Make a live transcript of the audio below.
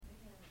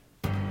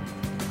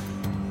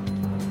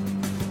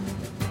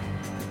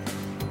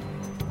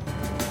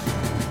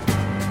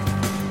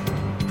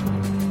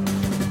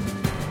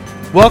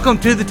Welcome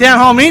to the Town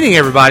Hall meeting,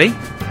 everybody.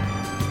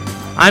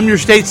 I'm your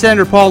State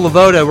Senator Paul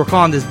LeVota. We're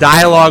calling this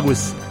Dialogue with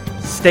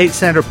State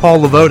Senator Paul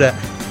LeVota,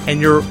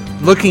 and you're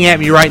looking at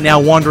me right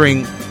now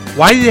wondering,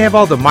 why do they have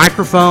all the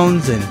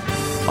microphones and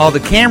all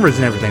the cameras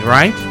and everything,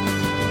 right?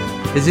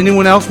 Is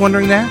anyone else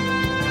wondering that?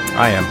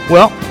 I am.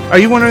 Well, are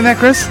you wondering that,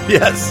 Chris?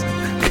 Yes.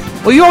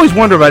 Well, you always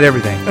wonder about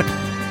everything.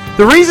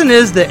 The reason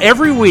is that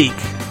every week,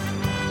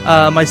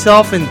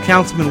 myself and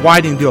Councilman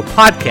Whiting do a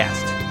podcast.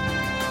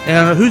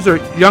 And who's our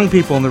young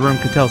people in the room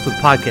can tell us what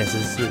the podcast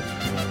is.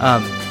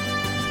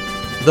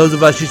 Those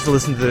of us used to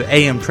listen to the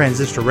AM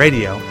transistor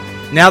radio.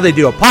 Now they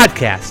do a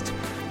podcast.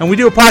 And we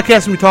do a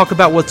podcast and we talk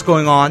about what's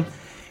going on.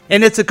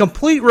 And it's a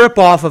complete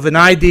ripoff of an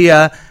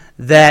idea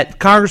that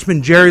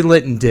Congressman Jerry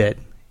Litton did.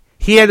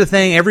 He had a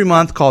thing every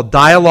month called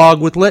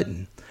Dialogue with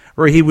Litton,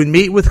 where he would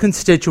meet with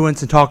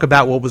constituents and talk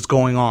about what was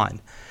going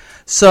on.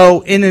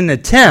 So in an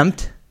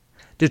attempt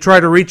to try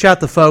to reach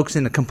out to folks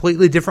in a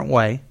completely different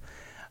way,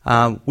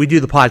 we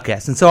do the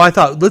podcast. And so I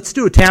thought, let's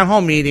do a town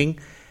hall meeting,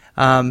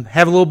 have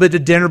a little bit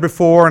of dinner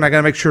before, and I got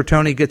to make sure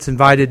Tony gets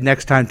invited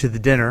next time to the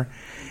dinner,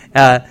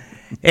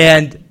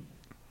 and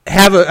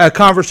have a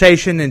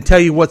conversation and tell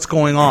you what's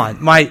going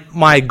on.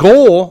 My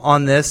goal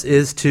on this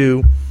is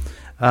to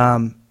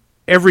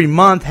every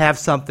month have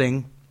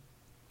something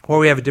where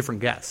we have a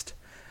different guest.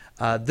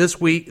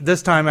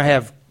 This time I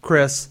have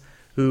Chris,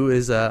 who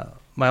is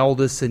my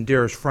oldest and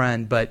dearest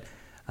friend, but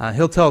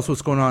he'll tell us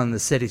what's going on in the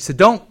city. So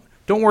don't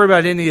worry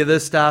about any of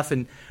this stuff.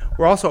 And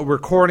we're also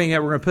recording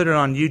it. We're going to put it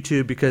on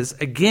YouTube because,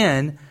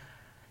 again,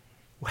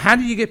 how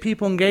do you get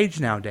people engaged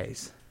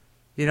nowadays?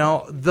 You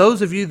know,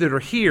 those of you that are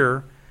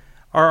here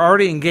are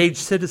already engaged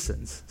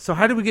citizens. So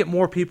how do we get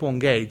more people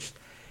engaged?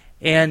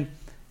 And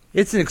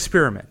it's an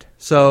experiment.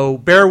 So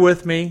bear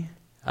with me,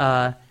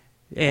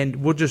 and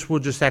we'll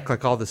just act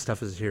like all this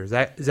stuff is here. Is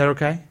that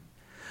okay?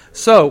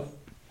 So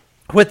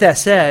with that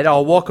said,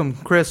 I'll welcome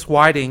Chris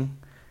Whiting.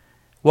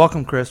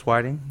 Welcome, Chris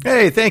Whiting.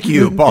 Hey, thank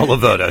you, Paul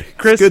LeVota.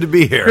 Chris, it's good to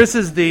be here. Chris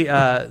is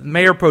the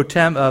Mayor Pro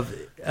Tem of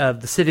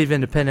the City of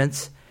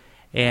Independence.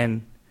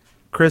 And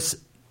Chris,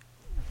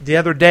 the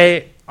other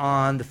day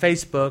on the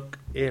Facebook,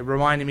 it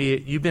reminded me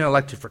you've been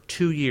elected for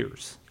 2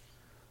 years.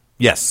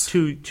 Yes.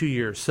 2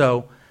 years.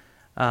 So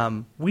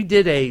we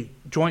did a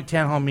joint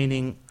town hall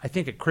meeting, I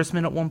think, at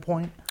Chrisman at one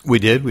point. We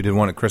did. We did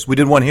one at Chris. We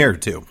did one here,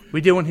 too.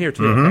 We did one here,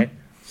 too. Mm-hmm. Okay.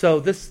 So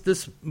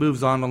this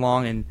moves on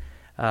along, and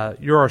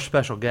you're our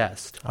special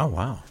guest. Oh,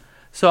 wow.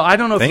 So I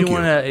don't know if you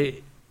want to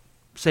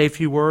say a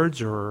few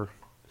words or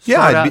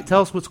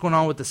tell us what's going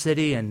on with the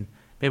city, and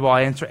maybe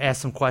I'll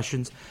ask some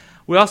questions.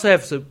 We also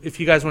have, if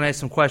you guys want to ask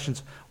some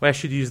questions, we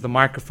ask you to use the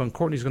microphone.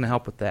 Courtney's going to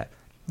help with that.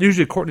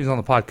 Usually Courtney's on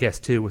the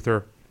podcast, too, with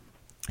her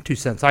 2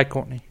 cents. Hi,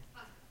 Courtney.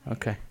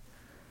 Okay.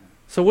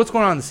 So what's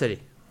going on in the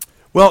city?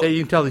 Well,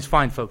 you can tell these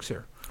fine folks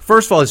here.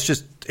 First of all,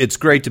 it's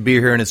great to be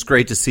here, and it's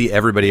great to see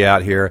everybody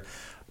out here.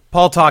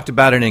 Paul talked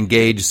about an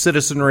engaged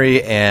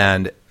citizenry,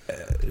 and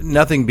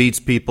nothing beats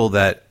people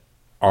that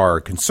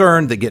are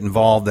concerned, that get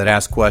involved, that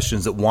ask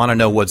questions, that want to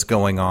know what's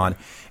going on,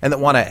 and that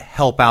want to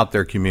help out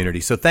their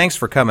community. So thanks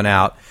for coming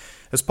out.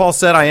 As Paul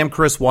said, I am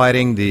Chris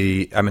Whiting.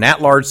 I'm an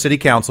at-large city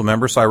council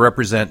member, so I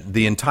represent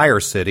the entire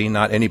city,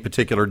 not any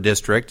particular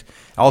district.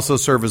 I also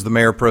serve as the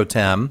mayor pro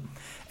tem.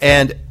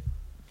 And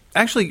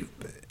actually,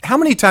 how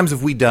many times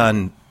have we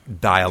done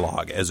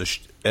Dialogue as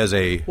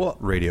a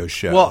radio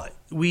show? Well,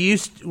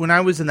 when I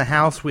was in the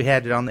House, we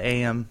had it on the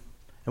AM,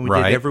 and we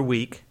did it every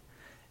week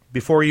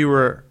before I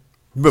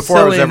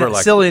was ever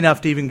elected. Silly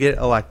enough to even get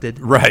elected.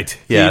 Right,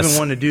 yes. To even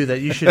want to do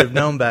that. You should have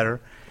known better.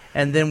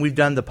 And then we've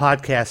done the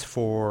podcast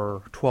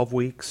for 12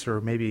 weeks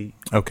or maybe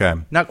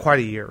not quite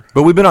a year.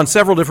 But we've been on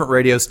several different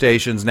radio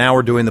stations. Now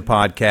we're doing the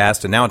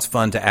podcast, and now it's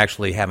fun to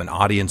actually have an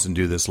audience and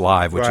do this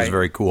live, which is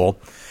very cool.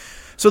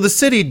 So the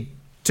city,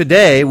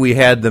 today we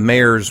had the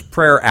Mayor's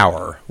Prayer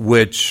Hour,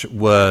 which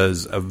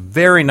was a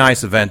very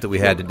nice event that we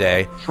had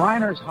today.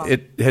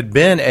 It had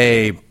been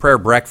a prayer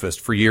breakfast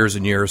for years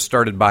and years,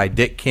 started by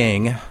Dick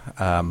King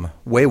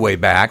way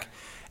back.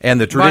 And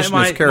the tradition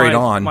is carried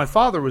on. My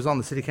father was on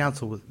the city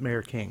council with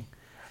Mayor King.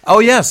 Oh,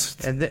 yes.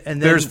 And then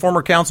there's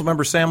former council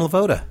member Sam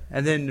LeVota.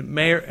 And then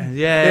Mayor...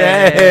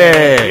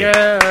 Yay!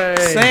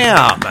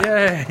 Sam!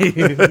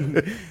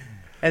 Yay!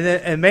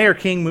 and Mayor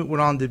King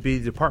went on to be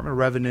Department of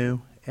Revenue.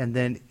 And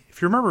then,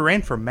 if you remember,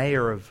 ran for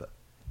mayor of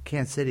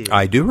Kansas City.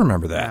 I do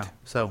remember that. Yeah.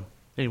 So,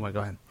 anyway, go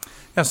ahead.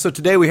 Yeah, so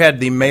today we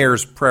had the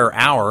Mayor's Prayer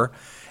Hour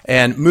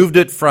and moved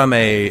it from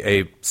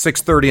a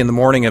 6:30 in the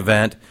morning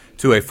event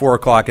to a 4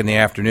 o'clock in the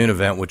afternoon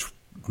event, which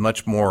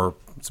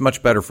it's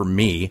much better for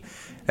me,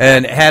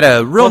 and had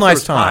a real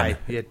nice time.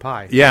 You had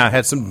pie. Yeah,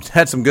 had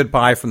some good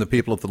pie from the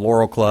people at the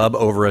Laurel Club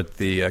over at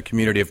the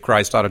Community of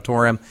Christ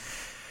Auditorium.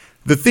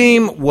 The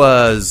theme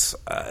was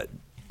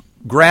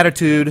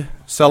gratitude,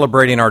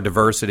 celebrating our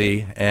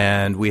diversity,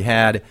 and we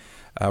had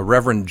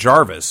Reverend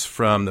Jarvis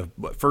from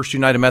the First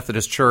United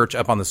Methodist Church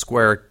up on the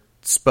square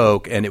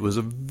spoke, and it was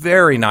a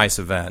very nice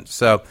event.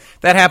 So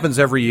that happens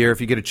every year.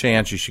 If you get a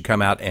chance, you should come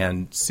out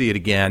and see it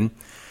again.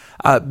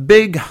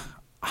 Big,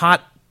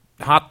 hot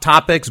hot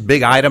topics,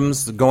 big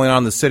items going on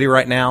in the city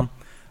right now.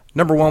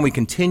 Number one, we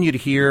continue to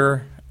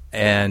hear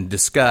and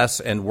discuss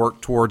and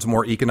work towards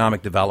more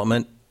economic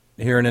development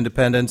here in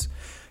Independence.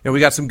 We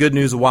got some good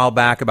news a while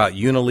back about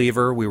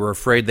Unilever. We were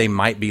afraid they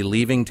might be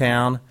leaving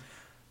town.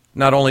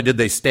 Not only did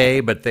they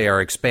stay, but they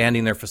are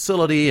expanding their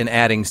facility and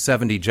adding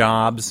 70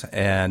 jobs.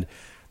 And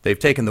they've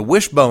taken the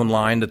Wishbone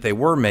line that they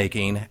were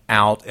making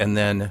out, and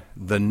then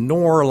the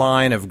Knorr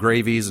line of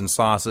gravies and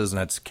sauces, and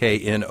that's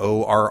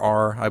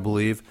Knorr, I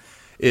believe,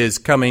 is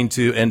coming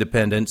to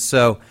Independence.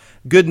 So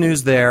good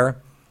news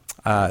there.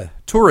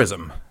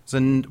 Tourism is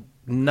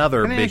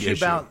another big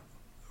issue. About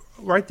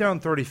right there on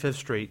 35th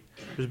Street,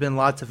 there's been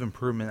lots of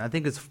improvement. I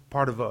think it's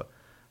part of a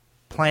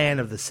plan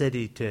of the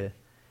city to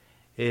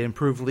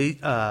improve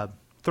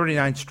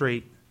 39th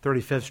Street,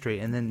 35th Street,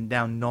 and then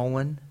down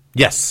Nolan.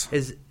 Yes.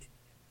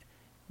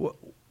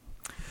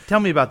 Tell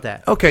me about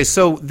that. Okay,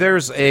 so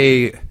there's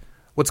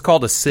what's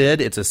called a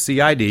CID. It's a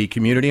CID,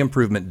 Community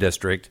Improvement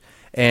District,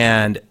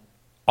 and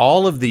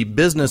all of the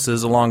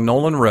businesses along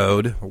Nolan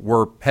Road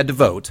had to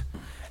vote.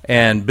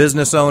 And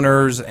business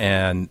owners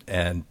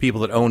and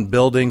people that own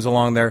buildings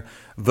along there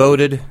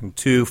voted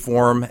to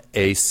form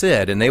a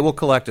CID, and they will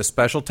collect a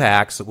special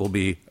tax that will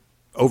be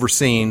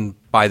overseen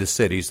by the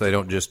city, so they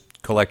don't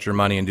just collect your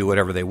money and do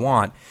whatever they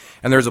want.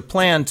 And there's a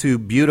plan to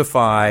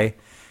beautify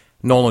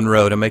Nolan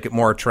Road and make it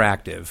more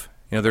attractive.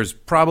 There's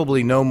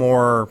probably no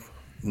more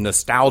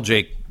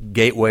nostalgic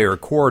gateway or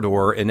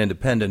corridor in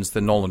Independence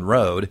than Nolan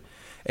Road,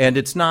 and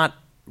it's not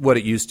what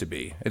it used to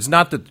be. It's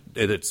not that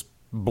it's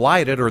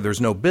blighted or there's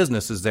no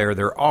businesses there.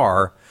 There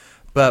are,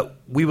 but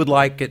we would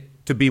like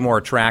it to be more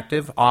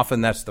attractive.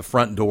 Often that's the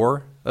front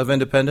door of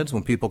Independence.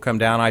 When people come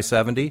down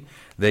I-70,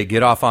 they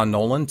get off on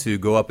Nolan to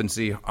go up and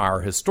see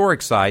our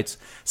historic sites.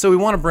 So we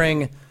want to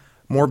bring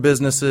more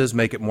businesses,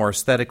 make it more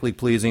aesthetically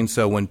pleasing.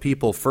 So when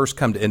people first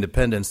come to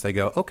Independence, they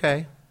go,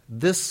 okay,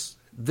 this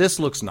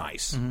looks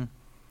nice. Mm-hmm.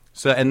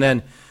 So, and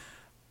then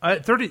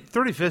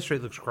 35th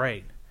Street looks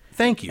great.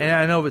 Thank you. And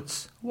I know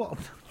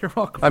you're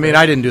welcome. I mean,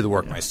 I didn't do the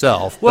work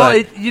myself. Well,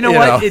 but, you know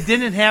what? It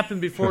didn't happen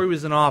before he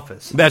was in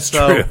office. That's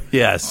true,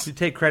 yes. You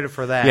take credit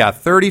for that. Yeah,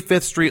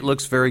 35th Street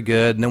looks very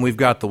good. And then we've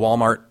got the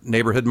Walmart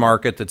neighborhood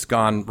market that's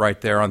gone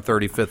right there on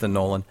 35th and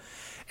Nolan.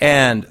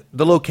 And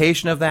the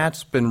location of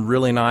that's been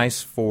really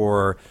nice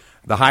for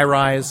the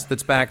high-rise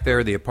that's back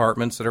there, the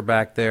apartments that are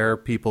back there.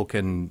 People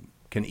can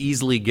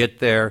easily get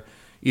there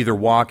either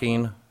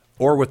walking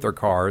or with their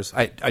cars.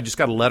 I just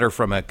got a letter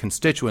from a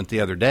constituent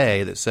the other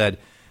day that said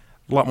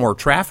a lot more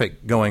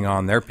traffic going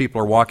on there.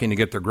 People are walking to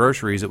get their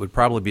groceries. It would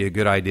probably be a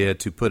good idea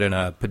to put in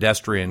a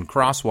pedestrian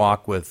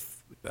crosswalk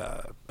with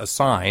a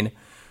sign.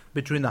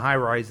 Between the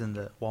high-rise and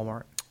the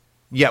Walmart?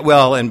 Yeah,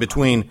 well, and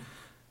between,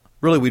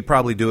 really we'd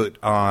probably do it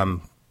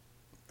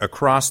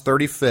across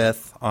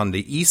 35th on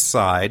the east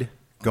side,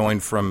 going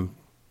from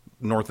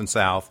north and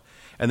south,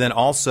 and then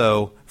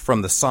also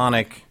from the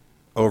Sonic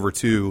over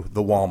to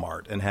the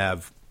Walmart and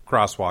have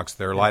crosswalks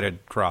there,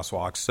 lighted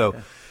crosswalks. So,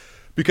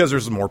 because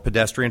there's more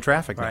pedestrian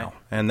traffic now,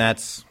 and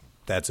that's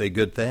a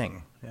good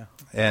thing. Yeah.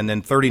 And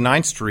then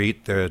 39th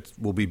Street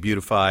will be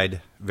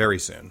beautified very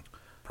soon.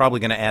 Probably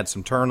going to add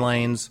some turn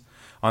lanes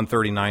on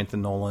 39th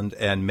and Nolan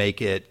and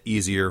make it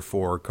easier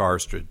for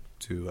cars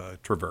to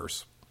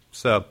traverse.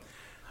 So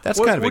that's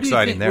kind of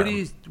exciting there.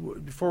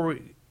 Before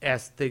we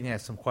ask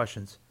some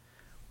questions,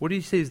 what do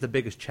you see is the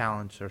biggest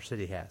challenge our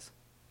city has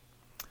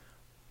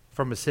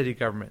from a city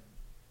government?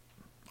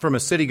 From a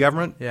city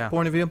government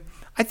point of view,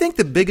 I think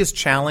the biggest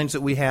challenge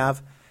that we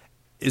have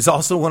is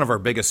also one of our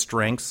biggest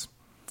strengths.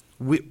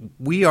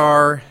 We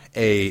are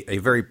a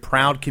very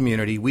proud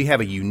community. We have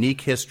a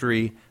unique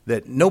history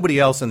that nobody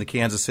else in the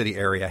Kansas City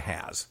area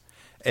has.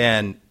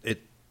 And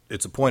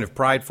it's a point of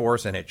pride for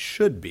us, and it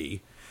should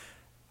be.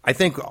 I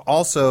think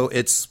also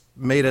it's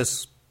made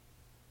us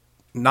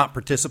not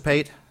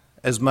participate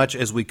as much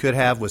as we could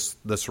have with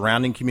the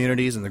surrounding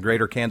communities in the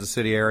greater Kansas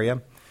City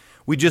area.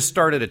 We just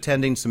started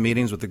attending some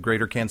meetings with the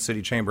Greater Kansas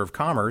City Chamber of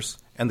Commerce,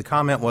 and the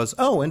comment was,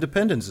 oh,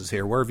 Independence is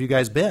here. Where have you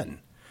guys been?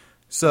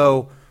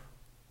 So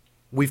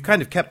we've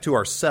kind of kept to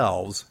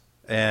ourselves,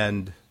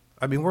 and,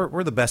 I mean,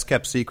 we're the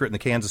best-kept secret in the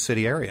Kansas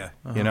City area.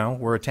 Uh-huh.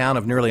 We're a town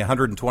of nearly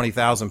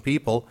 120,000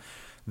 people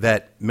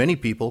that many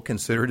people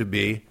consider to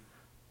be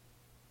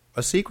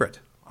a secret.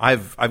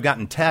 I've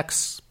gotten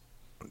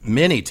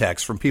many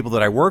texts from people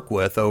that I work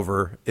with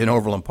over in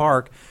Overland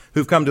Park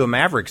who've come to a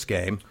Mavericks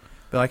game.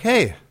 They're like,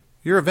 hey,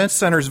 your event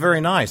center is very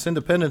nice.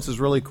 Independence is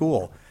really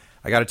cool.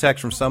 I got a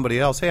text from somebody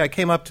else. Hey, I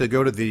came up to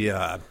go to the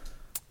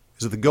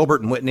is it the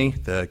Gilbert and Whitney,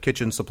 the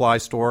kitchen supply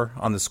store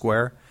on the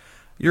square?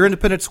 Your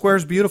Independence Square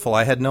is beautiful.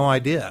 I had no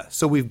idea.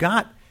 So we've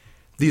got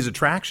these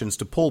attractions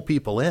to pull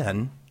people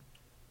in,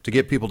 to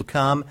get people to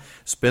come,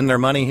 spend their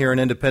money here in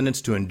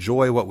Independence to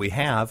enjoy what we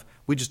have.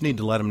 We just need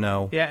to let them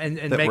know. Yeah, and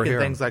that making we're here.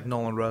 Things like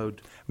Nolan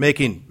Road.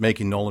 Making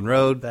Nolan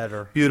Road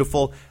better.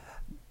 Beautiful.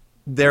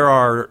 There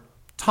are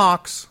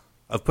talks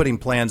of putting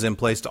plans in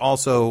place to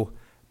also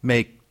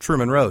make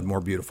Truman Road more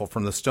beautiful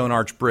from the Stone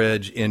Arch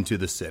Bridge into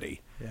the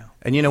city. Yeah.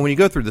 And, when you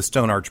go through the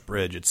Stone Arch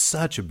Bridge, it's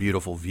such a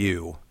beautiful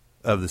view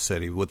of the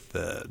city with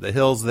the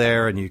hills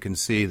there, and you can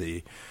see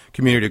the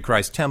Community of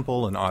Christ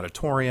Temple and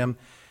Auditorium,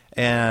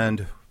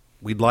 and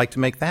we'd like to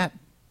make that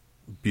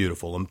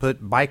beautiful and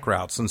put bike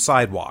routes and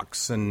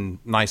sidewalks and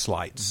nice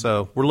lights.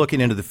 So we're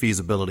looking into the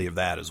feasibility of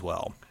that as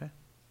well. Okay.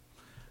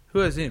 Who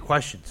has any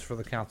questions for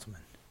the councilman?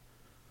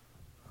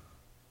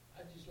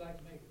 I'd just like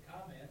to make a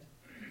comment.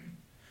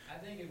 I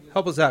think it was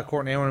Help us out,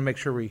 Courtney. I want to make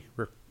sure we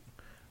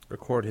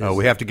record his. Oh,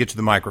 we have to get to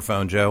the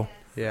microphone, Joe.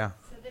 Yeah.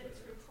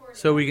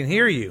 So we can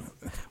hear you.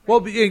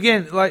 Well,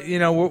 again,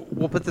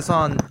 we'll put this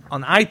on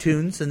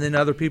iTunes, and then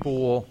other people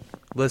will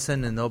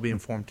listen, and they'll be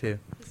informed too.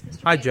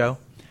 Hi, Joe.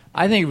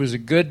 I think it was a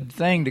good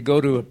thing to go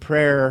to a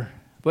prayer,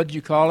 what did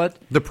you call it?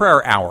 The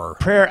prayer hour.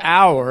 Prayer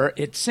hour.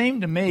 It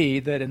seemed to me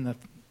that in the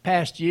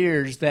past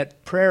years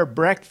that prayer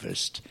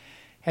breakfast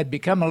had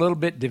become a little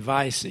bit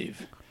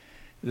divisive.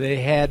 They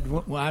had,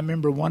 I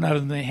remember one of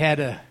them, they had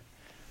a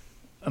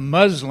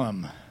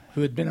Muslim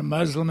who had been a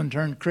Muslim and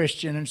turned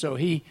Christian, and so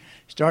he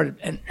started,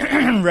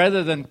 and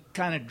rather than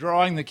kind of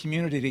drawing the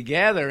community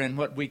together and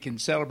what we can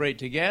celebrate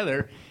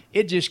together,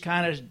 it just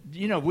kind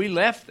of, we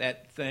left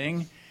that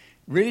thing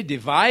really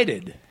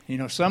divided.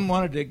 Some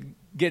wanted to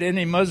get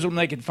any Muslim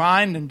they could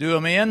find and do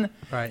them in.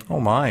 Right.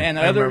 Oh, my. And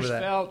I others remember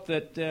that. felt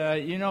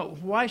that,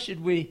 why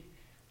should we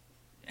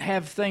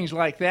have things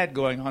like that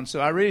going on? So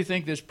I really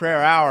think this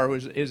prayer hour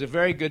is a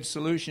very good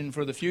solution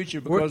for the future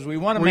because we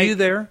want to Were make... you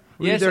there?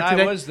 Were Yes, you there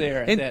today? I was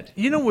there at that.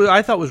 What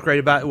I thought was great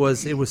about it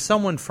was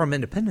someone from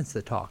Independence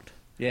that talked.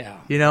 Yeah.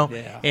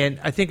 Yeah. And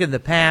I think in the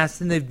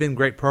past, and they've been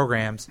great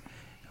programs,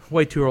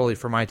 way too early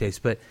for my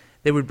taste, but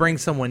they would bring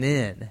someone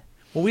in.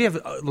 Well, we have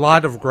a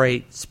lot of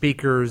great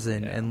speakers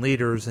and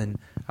leaders, and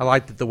I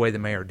liked the way the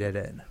mayor did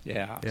it.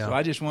 Yeah. Yeah. So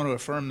I just want to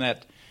affirm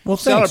that Well,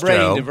 thanks,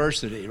 celebrating Joe.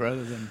 diversity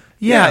rather than...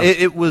 Yeah,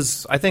 it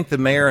was, I think the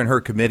mayor and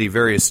her committee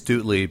very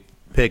astutely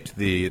picked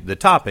the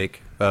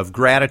topic of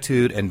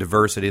gratitude and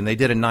diversity, and they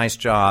did a nice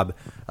job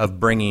of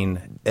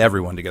bringing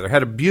everyone together.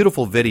 Had a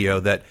beautiful video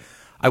that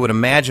I would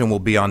imagine will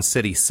be on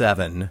City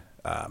 7.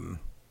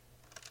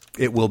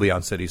 It will be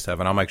on City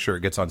 7. I'll make sure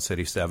it gets on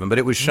City 7. But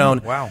it was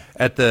shown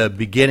at the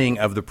beginning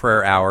of the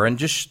prayer hour and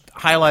just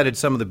highlighted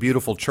some of the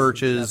beautiful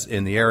churches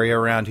in the area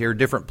around here,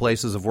 different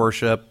places of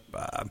worship,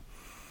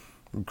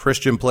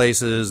 Christian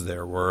places.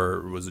 There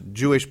was a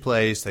Jewish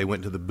place. They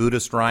went to the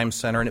Buddhist Rhyme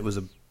Center, and it was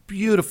a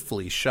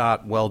beautifully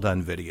shot,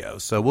 well-done video.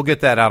 So we'll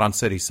get that out on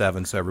City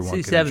 7 so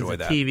everyone can enjoy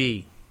that.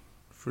 TV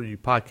for you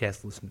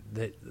podcast listeners.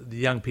 The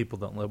young people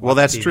don't live. Well,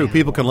 that's TV true. anymore.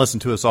 People can listen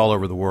to us all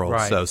over the world.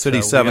 Right. So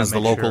City So we 7 is gotta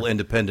the make local sure.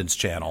 independence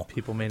channel.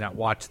 People may not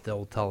watch the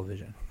old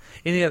television.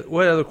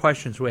 What other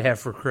questions do we have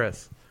for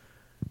Chris?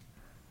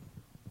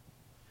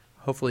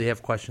 Hopefully you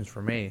have questions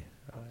for me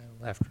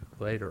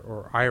later,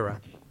 or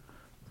Ira.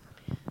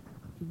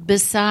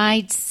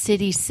 Besides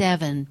City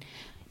 7,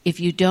 if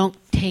you don't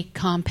take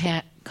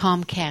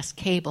Comcast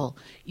cable,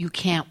 you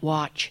can't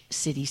watch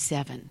City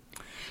 7.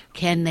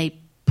 Can they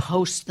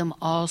post them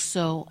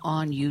also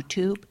on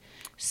YouTube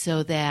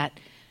so that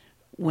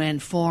when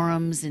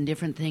forums and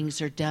different things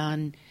are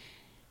done,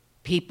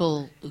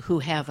 people who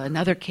have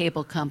another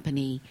cable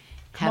company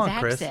have Come on,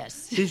 Chris.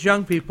 access? These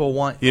young people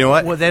want. You know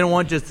what? Well, they don't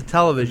want just the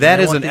television. That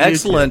They is want an the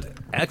YouTube.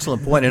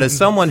 excellent point. And as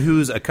someone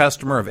who's a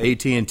customer of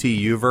AT&T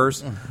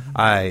Uverse,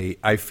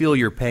 I feel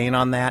your pain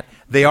on that.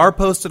 They are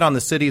posted on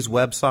the city's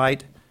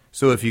website.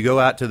 So if you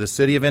go out to the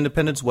City of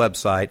Independence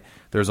website,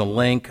 there's a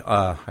link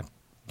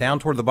down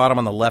toward the bottom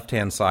on the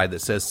left-hand side that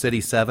says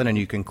City 7, and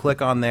you can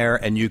click on there,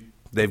 and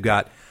they've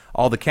got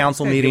all the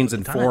council Okay, meetings good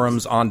and with the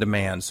forums on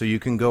demand. So you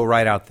can go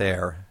right out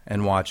there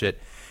and watch it.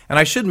 And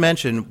I should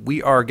mention,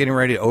 we are getting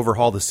ready to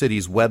overhaul the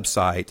city's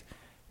website,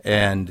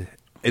 and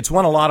it's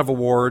won a lot of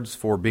awards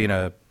for being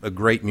a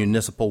great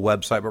municipal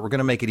website, but we're going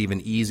to make it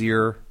even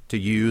easier to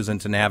use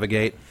and to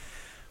navigate.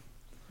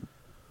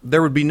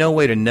 There would be no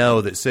way to know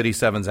that City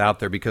 7's out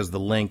there because the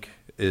link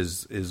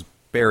is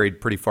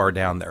buried pretty far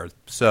down there.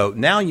 So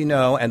now you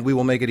know, and we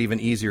will make it even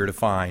easier to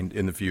find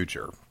in the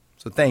future.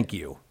 So thank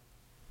you.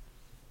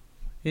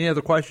 Any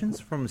other questions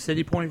from a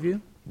city point of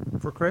view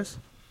for Chris?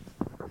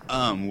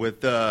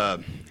 With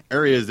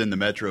areas in the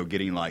metro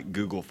getting like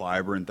Google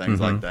Fiber and things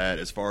like that,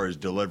 as far as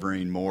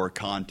delivering more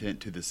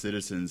content to the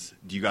citizens,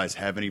 do you guys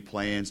have any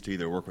plans to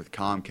either work with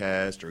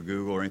Comcast or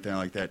Google or anything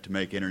like that to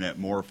make internet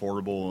more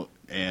affordable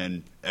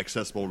and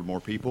accessible to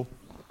more people?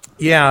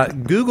 Yeah,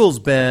 Google's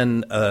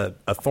been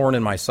a thorn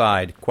in my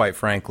side, quite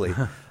frankly.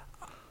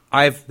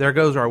 There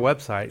goes our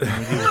website.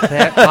 And we do a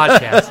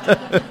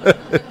podcast.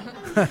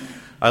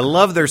 I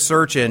love their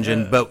search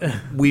engine, but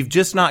we've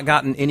just not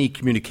gotten any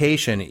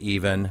communication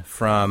even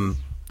from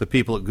the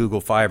people at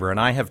Google Fiber. And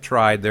I have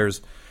tried.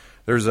 There's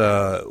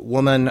a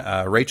woman,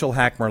 Rachel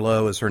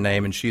Hackmerlow is her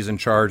name, and she's in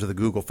charge of the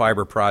Google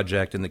Fiber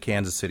project in the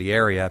Kansas City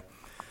area.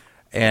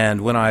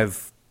 And when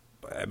I've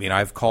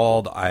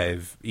called,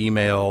 I've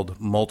emailed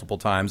multiple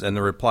times, and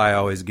the reply I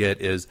always get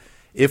is,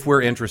 if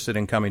we're interested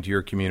in coming to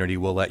your community,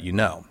 we'll let you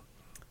know.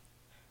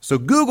 So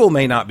Google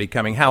may not be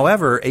coming.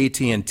 However,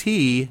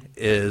 AT&T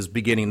is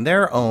beginning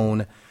their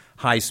own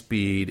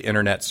high-speed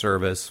internet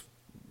service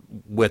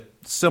with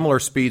similar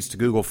speeds to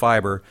Google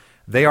Fiber.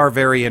 they are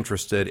very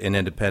interested in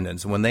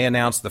Independence. When they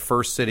announced the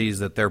first cities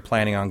that they're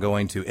planning on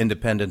going to,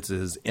 Independence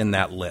is in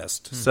that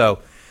list. So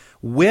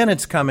when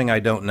it's coming, I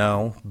don't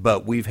know,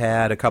 but we've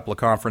had a couple of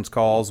conference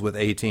calls with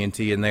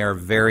AT&T, and they are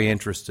very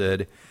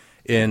interested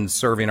in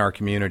serving our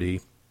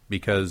community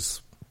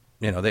because,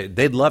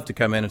 they'd love to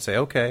come in and say,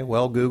 okay,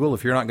 well, Google,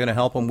 if you're not going to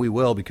help them, we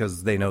will,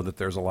 because they know that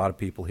there's a lot of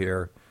people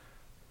here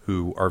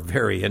who are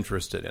very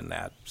interested in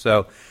that.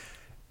 So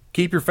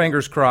keep your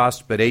fingers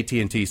crossed, but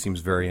AT&T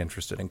seems very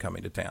interested in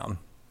coming to town.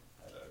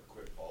 A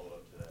quick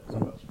follow-up to that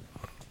as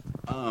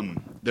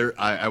well.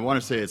 I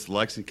want to say it's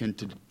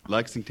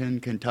Lexington,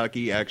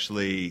 Kentucky.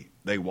 Actually,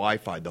 they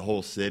Wi-Fi'd the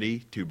whole city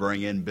to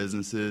bring in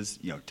businesses,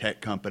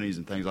 tech companies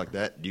and things like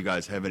that. Do you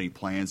guys have any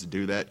plans to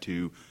do that,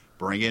 to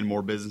bring in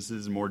more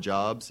businesses and more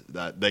jobs?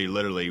 That they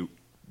literally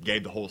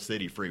gave the whole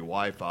city free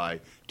Wi-Fi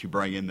to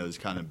bring in those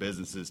kind of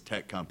businesses,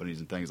 tech companies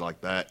and things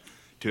like that,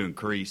 to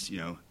increase,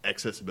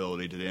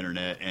 accessibility to the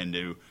internet and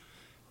to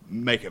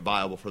make it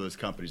viable for those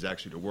companies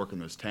actually to work in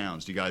those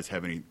towns. Do you guys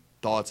have any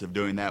thoughts of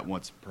doing that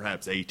once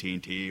perhaps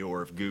AT&T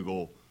or if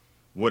Google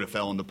would have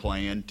fell into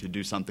plan to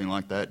do something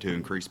like that to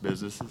increase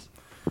businesses?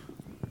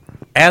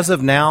 As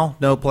of now,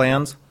 no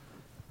plans.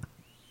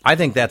 I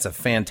think that's a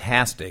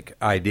fantastic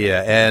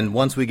idea, and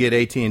once we get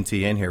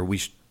AT&T in here,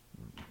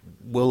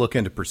 we'll look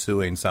into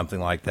pursuing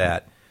something like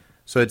that.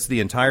 So it's the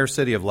entire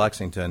city of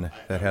Lexington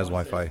that has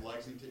Wi-Fi.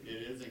 Lexington,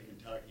 it is in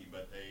Kentucky,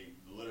 but they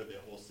literally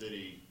the whole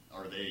city,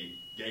 or they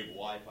gave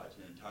Wi-Fi to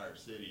the entire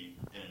city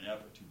in an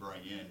effort to bring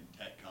in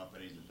tech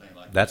companies and things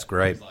like that. That's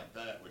great. Things like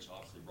that, which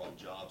obviously brought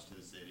jobs to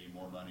the city,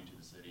 more money to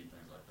the city, and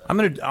things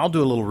like that. I'll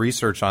do a little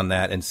research on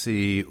that and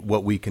see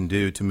what we can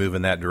do to move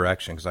in that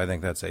direction, because I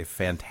think that's a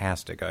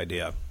fantastic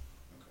idea.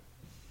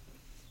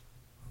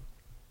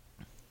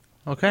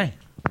 Okay.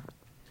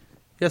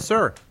 Yes,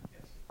 sir.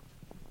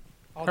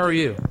 How are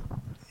you?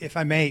 If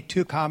I may,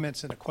 2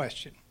 comments and a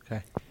question.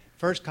 Okay.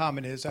 First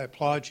comment is I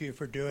applaud you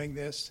for doing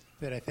this,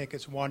 that I think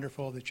it's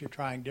wonderful that you're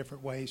trying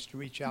different ways to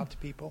reach out to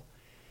people.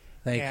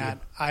 Thank and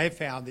you. I have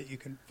found that you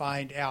can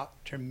find out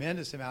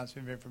tremendous amounts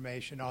of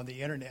information on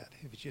the internet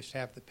if you just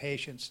have the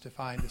patience to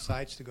find the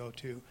sites to go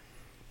to,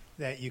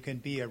 that you can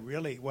be a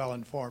really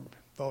well-informed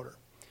voter.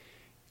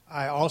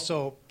 I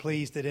also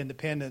pleased that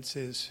Independence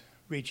is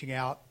reaching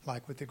out,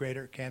 like with the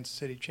Greater Kansas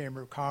City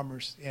Chamber of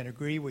Commerce, and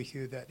agree with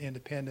you that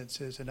Independence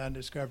is an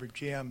undiscovered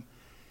gem,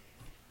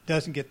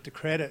 doesn't get the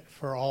credit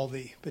for all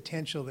the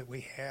potential that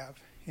we have,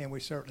 and we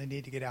certainly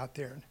need to get out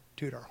there and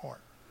toot our horn.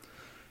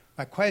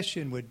 My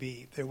question would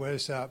be, there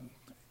was an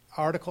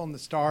article in the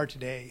Star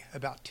today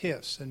about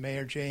TIFs, and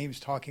Mayor James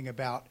talking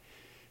about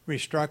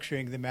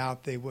restructuring the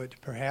amount they would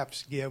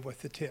perhaps give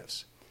with the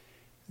TIFs.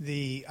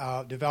 The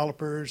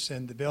developers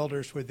and the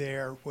builders were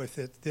there with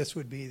it. This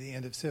would be the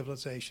end of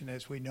civilization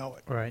as we know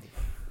it. Right.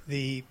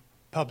 The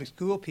public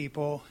school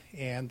people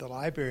and the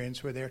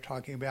librarians were there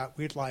talking about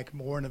we'd like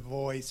more in a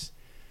voice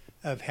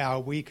of how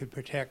we could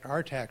protect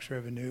our tax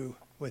revenue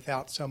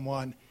without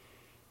someone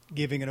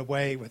giving it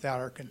away without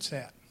our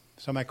consent.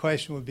 So my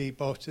question would be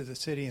both to the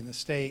city and the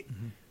state,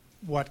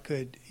 what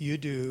could you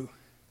do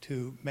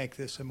to make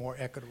this a more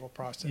equitable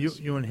process?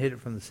 You want to hit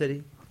it from the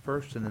city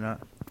first, and then I'll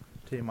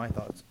tell you my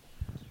thoughts.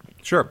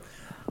 Sure.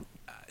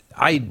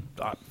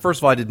 First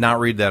of all, I did not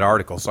read that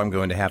article, so I'm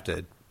going to have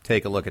to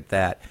take a look at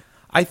that.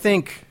 I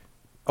think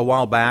a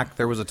while back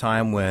there was a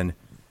time when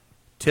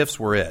TIFs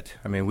were it.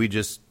 I mean, we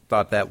just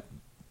thought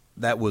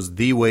that was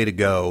the way to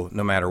go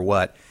no matter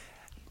what.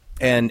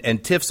 And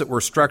TIFs that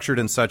were structured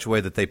in such a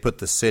way that they put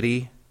the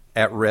city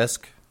at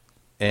risk.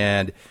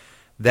 And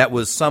that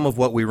was some of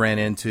what we ran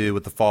into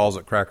with the falls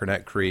at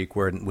Crackerneck Creek,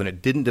 where when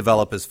it didn't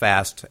develop as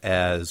fast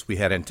as we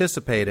had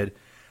anticipated,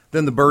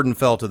 then the burden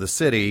fell to the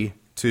city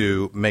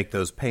to make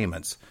those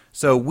payments.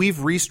 So we've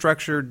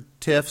restructured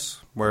TIFs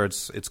where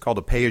it's called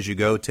a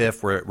pay-as-you-go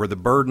TIF, where the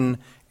burden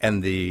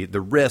and the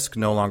risk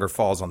no longer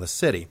falls on the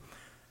city,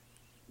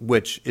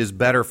 which is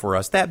better for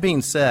us. That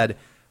being said,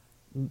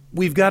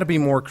 we've got to be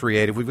more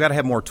creative. We've got to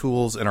have more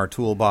tools in our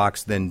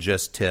toolbox than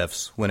just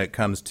TIFs when it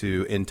comes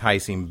to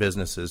enticing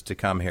businesses to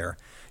come here.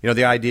 You know,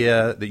 the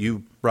idea that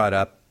you brought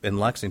up in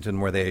Lexington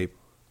where they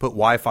put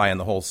Wi-Fi in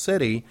the whole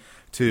city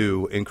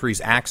to increase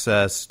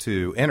access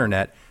to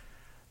internet,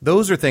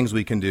 those are things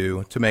we can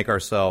do to make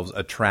ourselves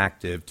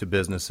attractive to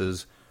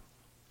businesses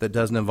that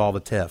doesn't involve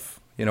a TIF.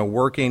 You know,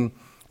 working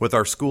with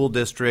our school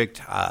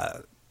district,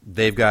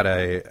 they've got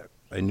a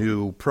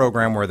new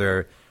program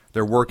where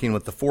they're working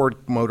with the Ford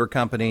Motor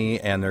Company,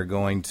 and they're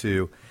going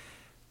to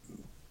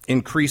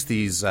increase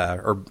these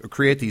or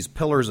create these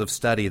pillars of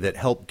study that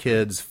help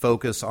kids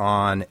focus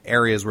on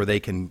areas where they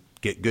can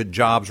get good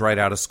jobs right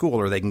out of school,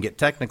 or they can get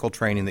technical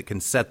training that can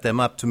set them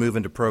up to move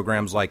into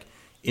programs like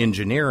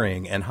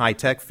engineering and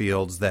high-tech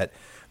fields that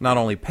not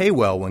only pay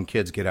well when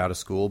kids get out of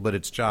school, but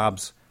it's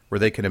jobs where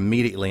they can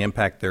immediately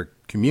impact their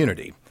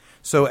community.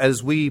 So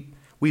as we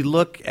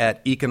look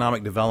at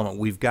economic development,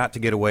 we've got to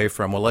get away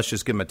from, well, let's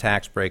just give them a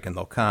tax break and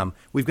they'll come.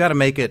 We've got to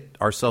make it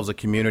ourselves a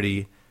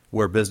community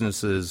where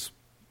businesses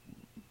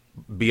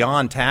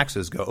beyond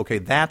taxes go, okay,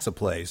 that's a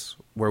place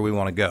where we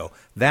want to go.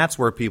 That's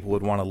where people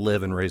would want to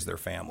live and raise their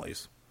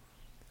families.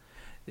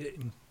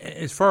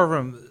 As far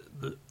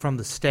from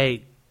the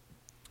state,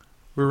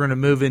 we're going to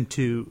move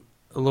into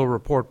a little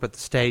report about the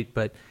state,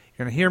 but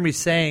you're going to hear me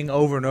saying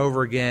over and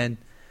over again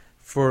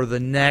for the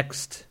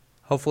next,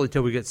 hopefully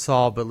till we get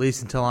solved, but at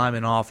least until I'm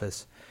in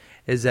office,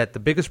 is that the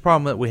biggest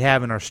problem that we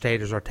have in our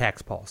state is our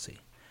tax policy.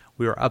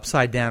 We are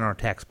upside down on our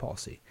tax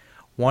policy.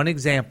 One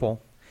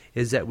example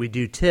is that we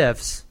do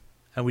TIFs,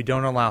 and we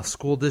don't allow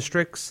school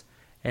districts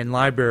and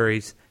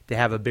libraries to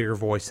have a bigger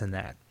voice in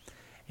that.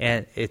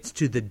 And it's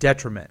to the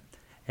detriment.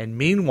 And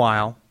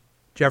meanwhile,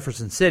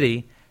 Jefferson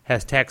City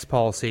has tax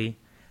policy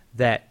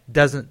that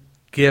doesn't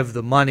give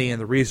the money and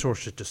the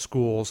resources to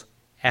schools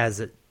as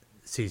it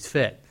sees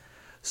fit.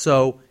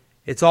 So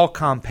it's all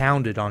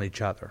compounded on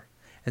each other.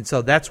 And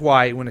so that's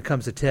why when it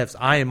comes to TIFs,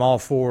 I am all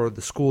for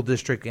the school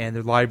district and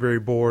the library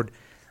board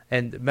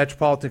and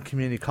Metropolitan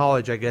Community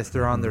College, I guess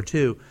they're on there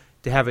too,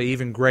 to have an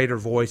even greater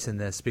voice in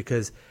this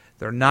because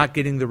they're not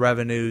getting the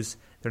revenues,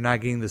 they're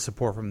not getting the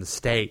support from the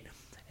state.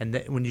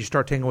 And when you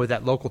start taking away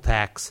that local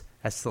tax,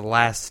 that's the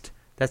last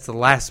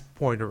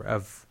point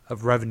of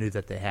revenue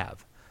that they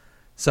have.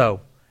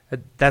 So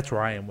that's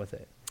where I am with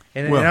it.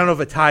 And I don't know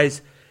if it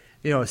ties,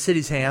 a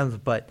city's hands,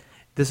 but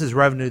this is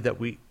revenue that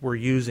we're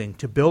using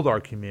to build our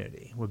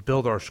community, we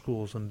build our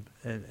schools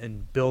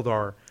and build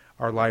our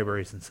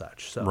libraries and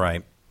such. So.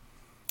 Right.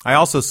 I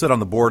also sit on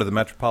the board of the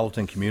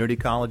Metropolitan Community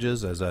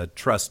Colleges as a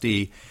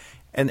trustee,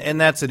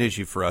 and that's an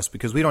issue for us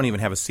because we don't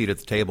even have a seat at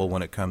the table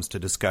when it comes to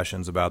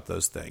discussions about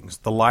those things.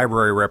 The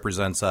library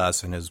represents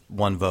us and is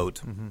one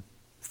vote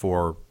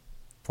for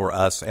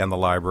us and the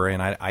library,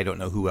 and I don't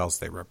know who else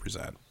they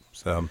represent.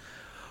 So,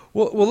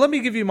 well, let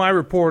me give you my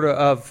report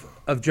of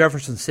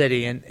Jefferson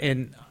City,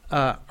 and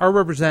our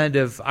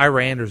representative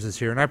Ira Anders is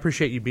here, and I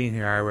appreciate you being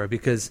here, Ira,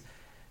 because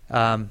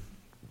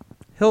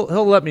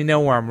he'll let me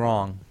know where I'm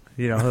wrong.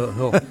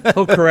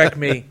 He'll correct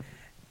me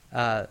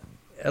a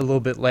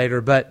little bit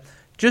later, but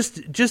just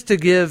to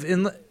give,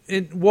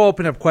 we'll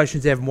open up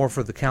questions. They have more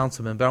for the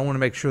councilman, but I want to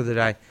make sure that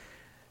I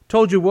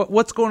told you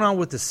what's going on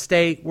with the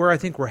state, where I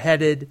think we're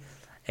headed,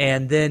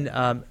 and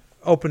then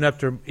open up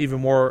to even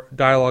more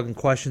dialogue and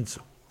questions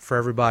for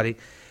everybody.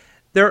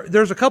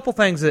 There's a couple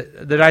things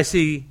that I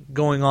see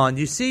going on.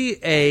 You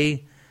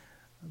see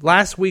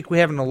last week we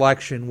have an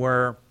election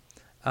where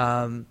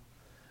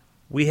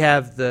we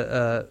have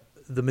the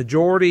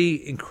majority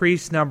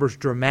increased numbers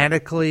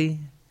dramatically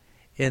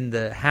in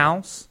the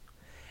House,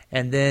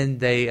 and then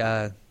they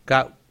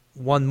got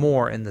one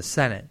more in the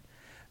Senate.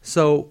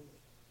 So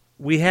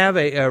we have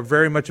a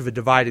very much of a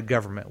divided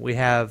government. We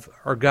have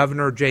our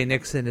governor, Jay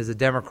Nixon, is a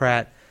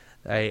Democrat.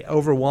 A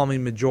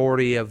overwhelming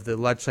majority of the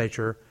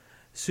legislature,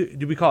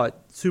 do we call it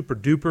super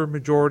duper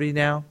majority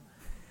now,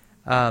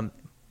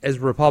 as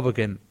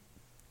Republican.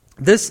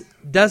 This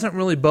doesn't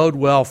really bode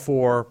well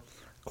for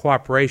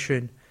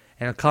cooperation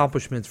and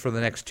accomplishments for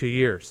the next 2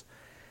 years.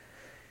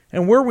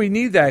 And where we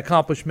need that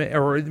accomplishment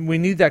or we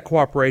need that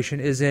cooperation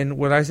is in,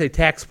 when I say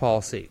tax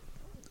policy.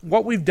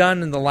 What we've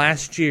done in the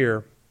last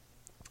year,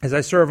 as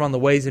I serve on the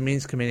Ways and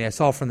Means Committee, I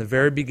saw from the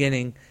very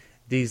beginning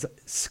these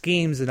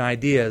schemes and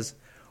ideas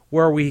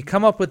where we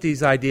come up with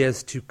these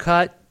ideas to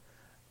cut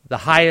the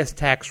highest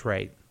tax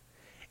rate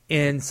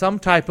in some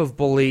type of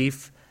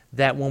belief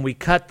that when we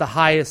cut the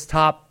highest,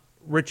 top,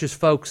 richest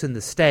folks in the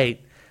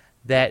state,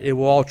 that it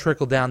will all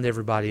trickle down to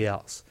everybody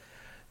else.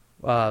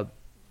 The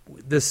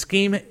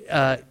scheme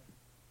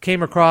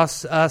came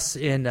across us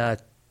in, I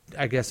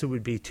guess it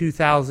would be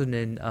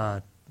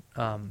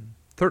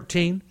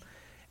 2013,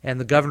 and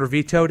the governor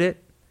vetoed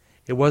it.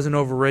 It wasn't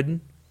overridden.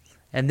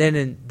 And then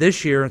in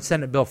this year, in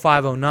Senate Bill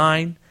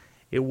 509,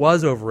 it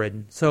was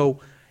overridden. So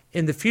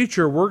in the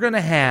future, we're going to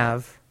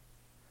have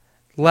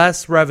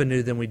less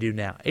revenue than we do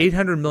now,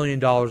 $800 million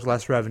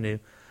less revenue.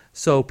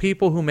 So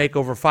people who make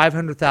over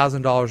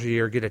 $500,000 a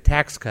year get a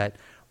tax cut,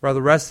 while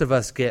the rest of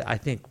us get, I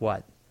think,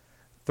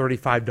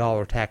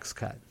 $35 tax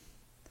cut.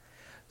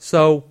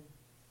 So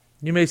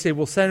you may say,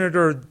 well,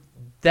 Senator,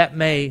 that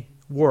may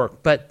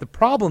work. But the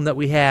problem that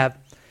we have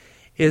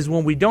is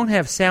when we don't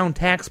have sound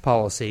tax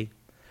policy,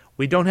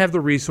 we don't have the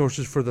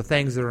resources for the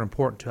things that are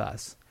important to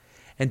us.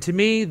 And to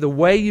me, the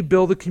way you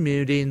build a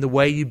community and the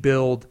way you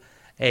build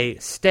a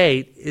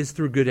state is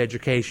through good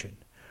education.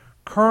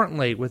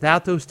 Currently,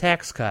 without those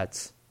tax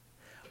cuts,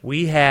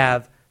 we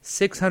have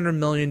 $600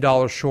 million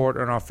short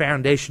on our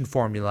foundation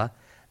formula.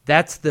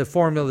 That's the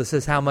formula that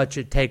says how much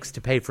it takes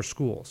to pay for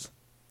schools.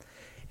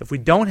 If we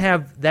don't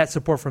have that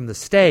support from the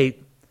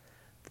state,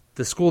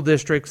 the school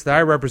districts that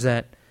I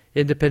represent,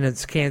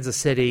 Independence, Kansas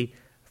City,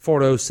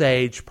 Fort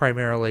Osage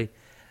primarily,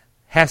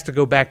 has to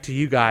go back to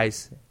you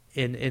guys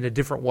in a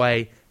different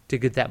way to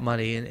get that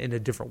money in a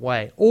different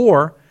way.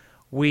 Or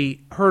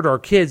we hurt our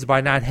kids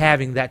by not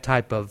having that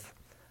type of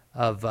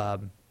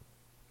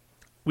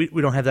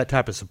we don't have that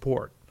type of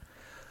support.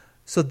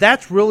 So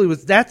that's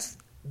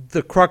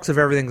the crux of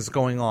everything that's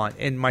going on.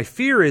 And my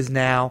fear is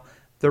now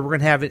that we're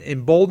going to have an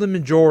emboldened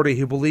majority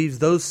who believes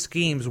those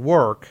schemes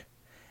work,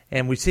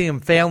 and we see them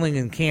failing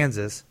in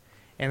Kansas,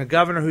 and a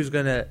governor who's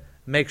going to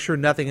make sure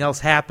nothing else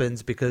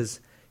happens because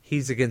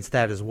he's against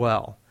that as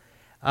well.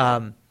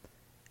 I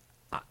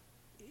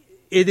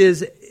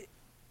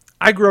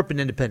grew up in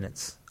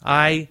Independence.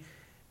 I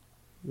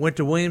went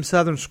to Williams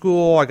Southern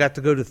School. I got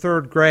to go to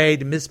third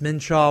grade. Miss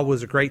Minshaw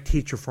was a great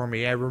teacher for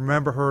me. I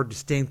remember her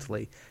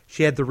distinctly.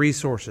 She had the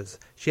resources.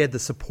 She had the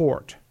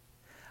support.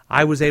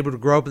 I was able to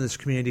grow up in this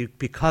community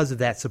because of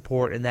that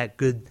support and that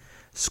good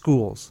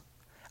schools.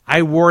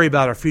 I worry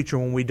about our future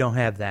when we don't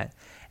have that.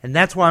 And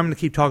that's why I'm going to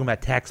keep talking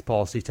about tax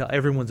policy till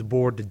everyone's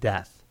bored to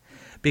death.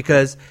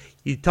 Because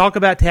you talk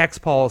about tax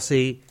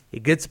policy,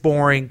 it gets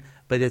boring,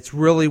 but it's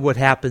really what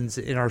happens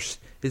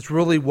it's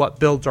really what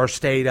builds our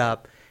state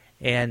up.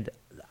 And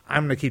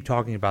I'm going to keep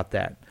talking about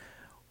that.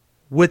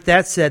 With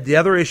that said, the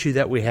other issue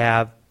that we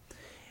have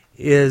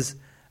is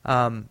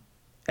as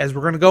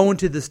we're going to go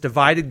into this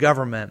divided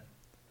government,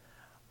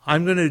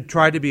 I'm going to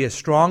try to be a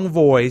strong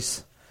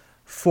voice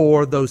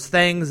for those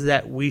things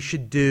that we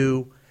should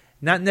do,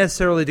 not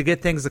necessarily to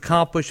get things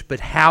accomplished, but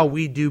how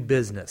we do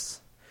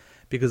business.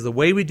 Because the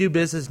way we do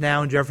business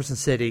now in Jefferson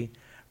City,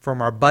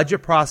 from our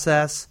budget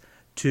process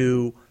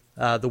to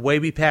the way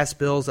we pass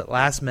bills at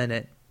last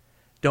minute,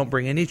 don't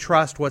bring any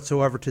trust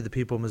whatsoever to the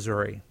people of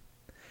Missouri.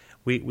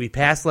 We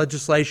pass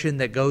legislation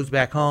that goes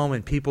back home,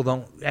 and people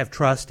don't have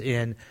trust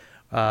in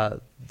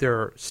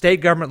their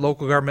state government,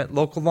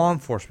 local law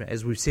enforcement,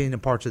 as we've seen in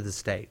parts of the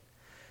state.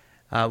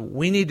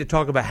 We need to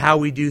talk about how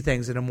we do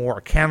things in a more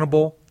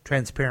accountable,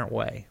 transparent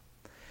way.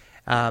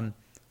 I'm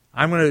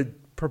going to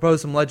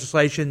propose some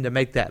legislation to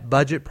make that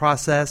budget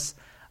process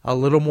a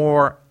little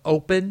more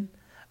open,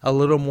 a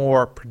little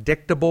more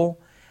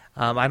predictable.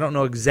 I don't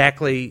know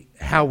exactly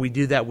how we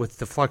do that with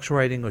the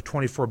fluctuating of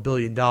 $24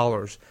 billion,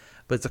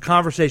 but it's a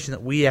conversation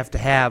that we have to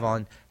have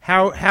on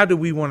how do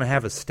we want to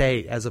have a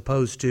state, as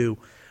opposed to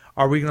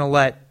are we going to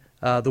let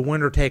the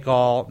winner take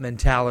all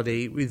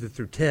mentality, either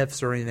through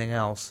TIFs or anything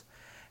else,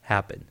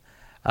 happen.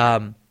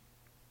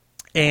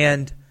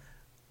 And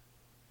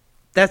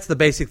that's the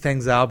basic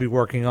things that I'll be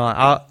working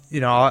on.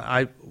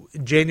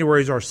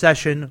 January is our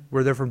session.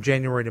 We're there from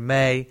January to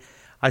May.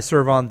 I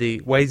serve on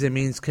the Ways and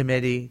Means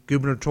Committee,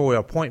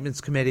 Gubernatorial Appointments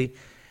Committee.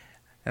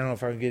 I don't know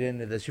if I can get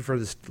into this. You've heard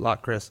this a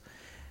lot, Chris.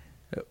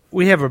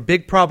 We have a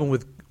big problem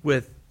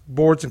with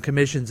boards and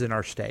commissions in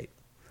our state.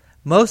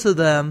 Most of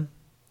them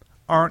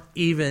aren't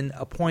even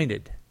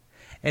appointed.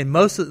 And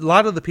a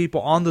lot of the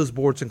people on those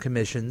boards and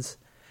commissions,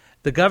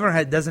 the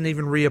governor doesn't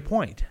even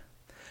reappoint.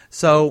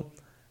 So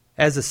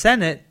as a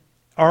Senate,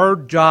 our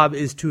job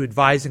is to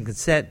advise and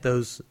consent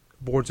those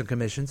boards and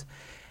commissions.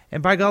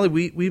 And by golly,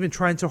 we've been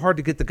trying so hard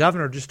to get the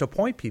governor just to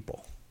appoint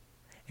people.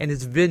 And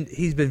he's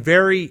been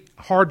very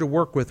hard to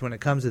work with when it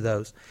comes to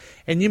those.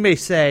 And you may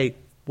say,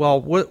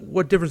 well,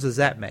 what difference does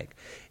that make?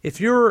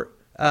 If you're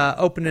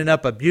opening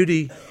up a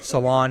beauty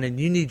salon and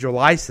you need your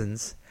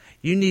license,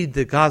 you need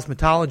the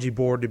cosmetology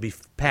board to be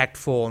packed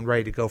full and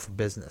ready to go for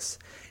business.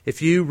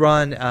 If you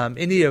run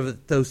any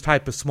of those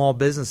type of small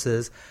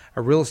businesses,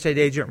 a real estate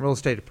agent, real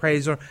estate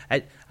appraiser,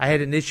 I had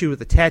an issue with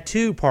a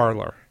tattoo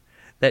parlor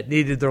that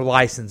needed their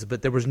license,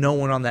 but there was no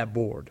one on that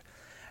board.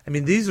 I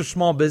mean, these are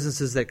small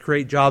businesses that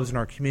create jobs in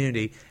our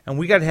community, and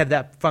we got to have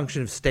that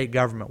function of state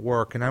government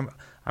work, and I'm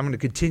going to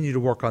continue to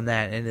work on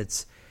that. And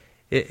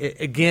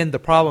again, the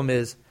problem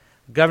is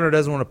the governor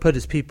doesn't want to put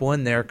his people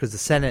in there because the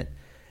Senate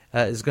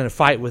is going to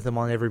fight with him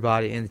on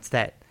everybody, and it's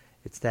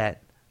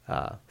that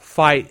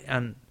fight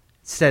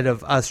instead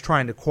of us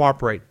trying to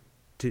cooperate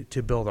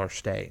to build our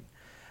state.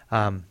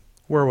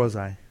 Where was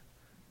I?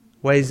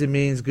 Ways and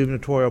Means,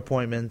 gubernatorial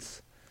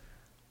appointments.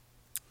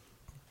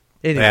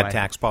 Anyway, bad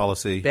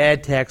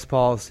tax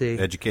policy,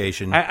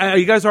 education. Are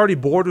you guys already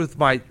bored with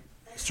my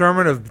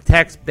sermon of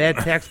bad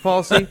tax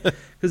policy?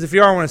 Because if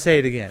you are, I want to say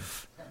it again.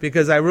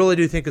 Because I really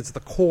do think it's the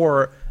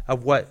core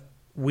of what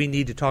we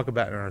need to talk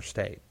about in our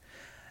state.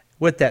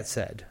 With that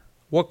said,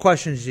 what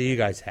questions do you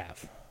guys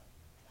have?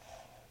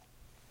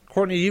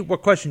 Courtney,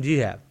 what question do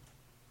you have?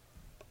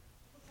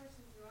 What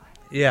questions do I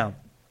have? Yeah.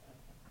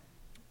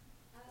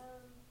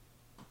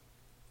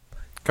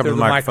 Cover the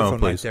microphone,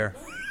 please. Right there.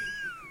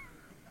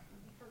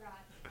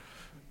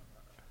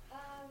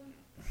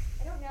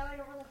 I don't know. I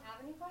don't really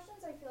have any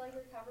questions. I feel like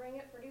you're covering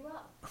it pretty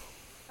well.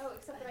 Oh,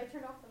 except that I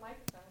turned off the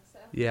microphone, so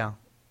Yeah.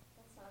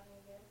 that's not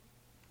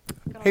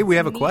any good. Hey, we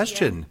have a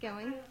question.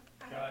 Going.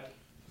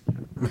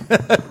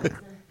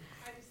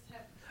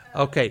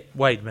 Okay,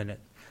 wait a minute.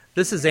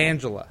 This is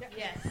Angela.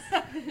 Yes.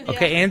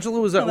 Okay, Angela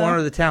was at one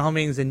of the town hall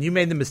meetings, and you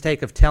made the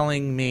mistake of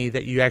telling me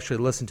that you actually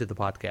listened to the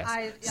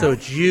podcast. So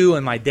it's you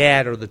and my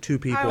dad are the two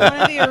people one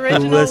of the who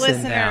original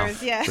listen now.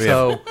 listeners. Yeah.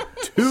 So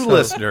Two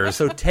listeners.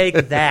 So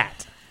take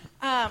that.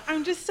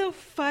 I'm just so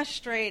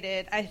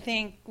frustrated, I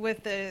think,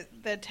 with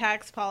the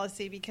tax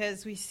policy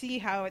because we see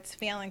how it's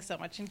failing so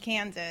much in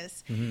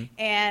Kansas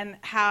and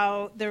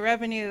how the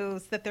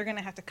revenues that they're going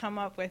to have to come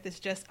up with is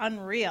just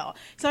unreal.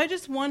 So I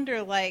just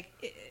wonder, like,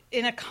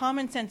 in a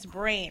common sense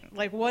brain,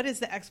 like, what is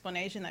the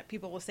explanation that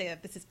people will say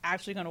that this is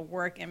actually going to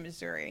work in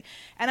Missouri?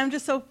 And I'm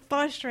just so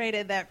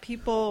frustrated that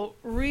people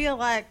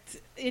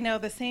reelect,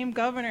 the same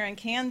governor in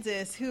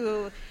Kansas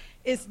who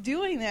is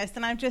doing this,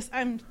 and I just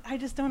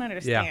don't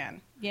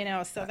understand. You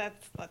know, so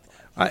that's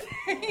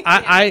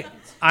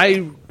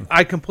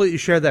I completely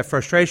share that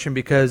frustration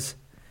because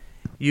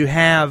you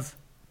have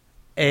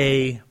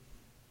and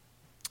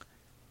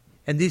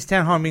these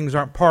town hall meetings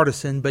aren't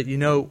partisan, but you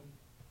know,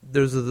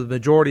 there's the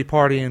majority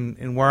party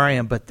in where I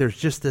am, but there's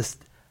just this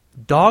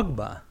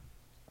dogma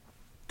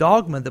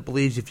that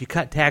believes if you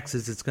cut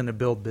taxes, it's going to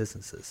build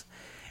businesses.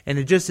 And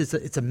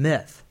it's a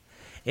myth.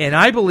 And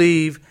I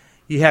believe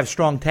you have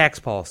strong tax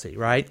policy,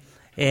 right?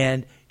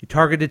 And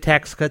targeted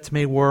tax cuts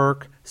may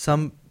work.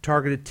 Some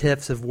targeted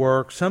TIFs have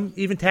worked. Some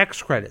even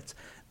tax credits.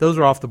 Those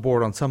are off the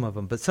board on some of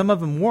them, but some of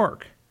them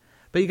work.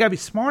 But you got to be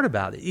smart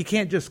about it. You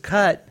can't just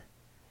cut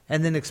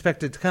and then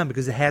expect it to come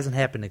because it hasn't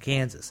happened in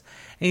Kansas.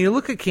 And you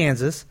look at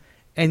Kansas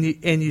and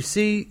you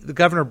see the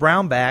Governor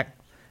Brownback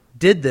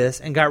did this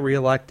and got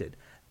reelected.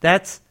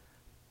 That's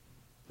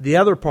the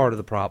other part of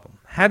the problem.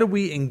 How do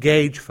we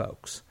engage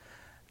folks?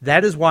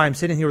 That is why I'm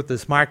sitting here with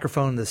this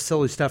microphone and this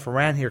silly stuff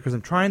around here, because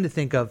I'm trying to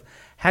think of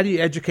how do you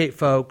educate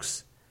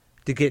folks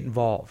to get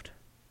involved.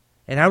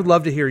 And I would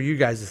love to hear you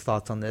guys'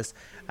 thoughts on this.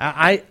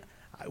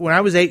 When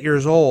I was 8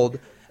 years old,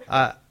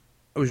 I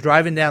was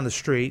driving down the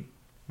street.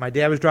 My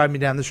dad was driving me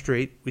down the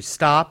street. We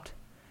stopped,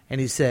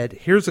 and he said,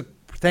 here's a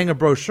thing of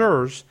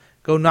brochures.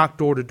 Go knock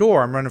door to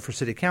door. I'm running for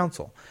city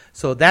council.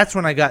 So that's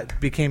when I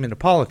became into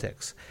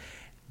politics.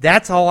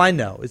 That's all I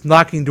know is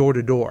knocking door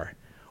to door.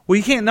 Well,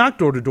 you can't knock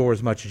door to door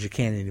as much as you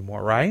can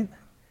anymore, right?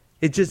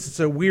 It's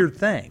a weird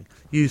thing.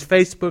 You use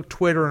Facebook,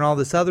 Twitter, and all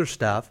this other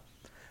stuff,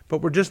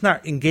 but we're just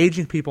not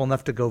engaging people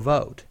enough to go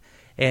vote.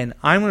 And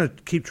I'm going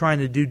to keep trying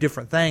to do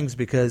different things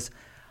because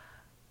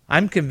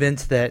I'm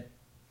convinced that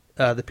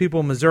the people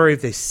in Missouri,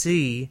 if they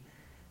see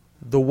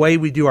the way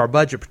we do our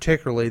budget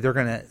particularly, they're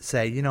going to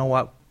say, you know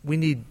what, we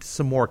need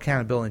some more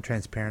accountability and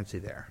transparency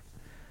there.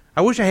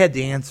 I wish I had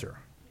the answer.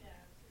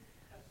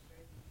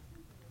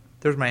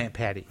 There's my Aunt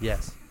Patty,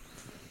 yes.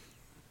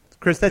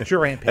 Chris, that's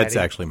your Aunt Patty. That's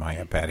actually my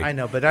Aunt Patty. I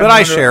know, but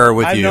I share her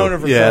with I've you. I've known her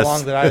for so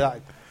long that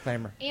I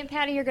claim her. Aunt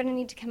Patty, you're going to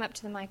need to come up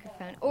to the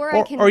microphone. Or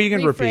I can you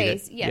can rephrase. repeat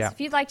it. Yes, Yeah.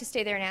 if you'd like to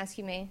stay there and ask,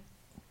 you may.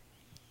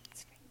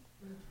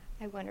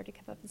 I want her to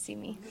come up and see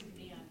me.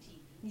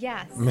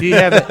 Yes. Do you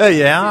have it?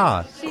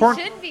 Yeah. She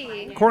should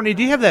be. Courtney,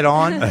 do you have that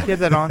on? Do you have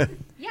that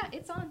on? Yeah,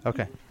 it's on.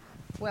 Okay.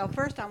 Well,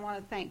 first I want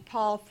to thank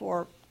Paul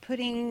for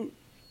putting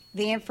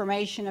the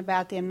information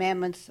about the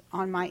amendments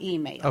on my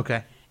email.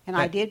 Okay. And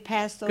I did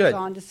pass those Good.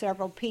 on to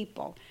several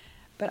people.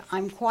 But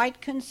I'm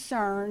quite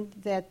concerned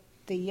that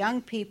the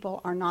young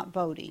people are not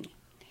voting.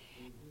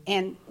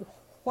 And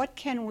what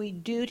can we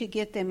do to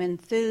get them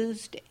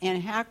enthused,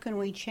 and how can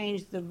we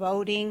change the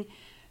voting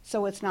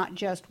so it's not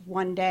just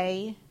one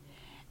day?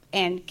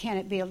 And can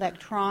it be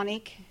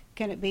electronic?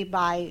 Can it be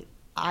by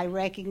eye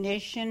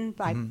recognition?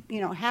 By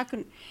how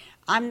can?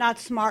 I'm not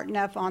smart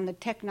enough on the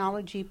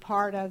technology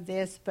part of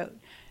this, but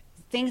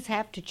things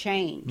have to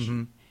change.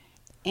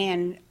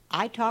 And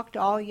I talk to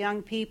all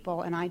young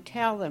people, and I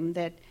tell them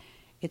that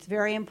it's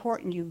very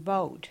important you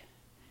vote.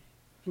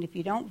 And if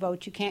you don't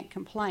vote, you can't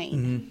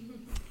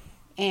complain.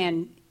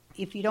 And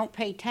if you don't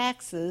pay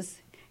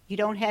taxes, you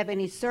don't have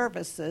any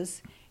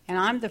services. And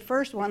I'm the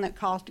first one that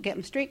calls to get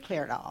them street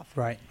cleared off.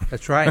 Right.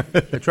 That's right.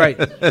 That's right.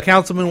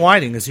 Councilman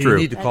Whiting is who you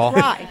need to call.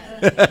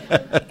 That's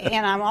right.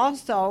 And I'm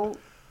also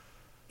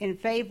in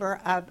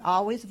favor of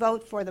always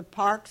vote for the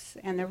parks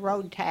and the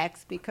road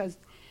tax, because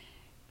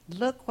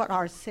look what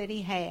our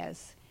city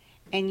has.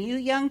 And you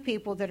young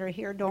people that are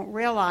here don't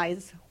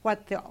realize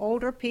what the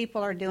older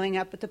people are doing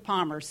up at the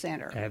Palmer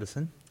Center.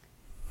 Addison.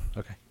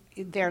 Okay.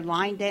 They're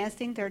line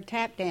dancing, they're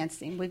tap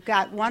dancing. We've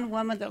got one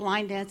woman that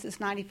line dances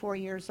 94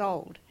 years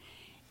old.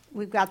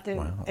 We've got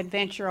the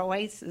Adventure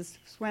Oasis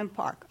swim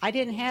park. I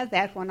didn't have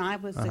that when I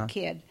was a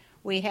kid.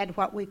 We had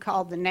what we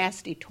called the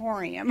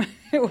Nastitorium.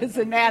 It was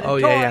a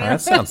natatorium. Oh, yeah.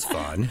 That sounds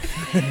fun.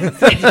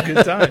 That's a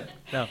good time.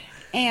 No.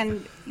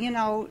 And,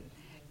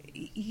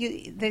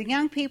 the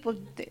young people,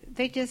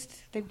 they've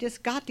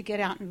just got to get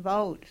out and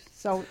vote.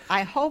 So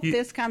I hope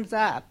this comes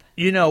up.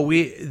 We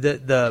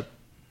the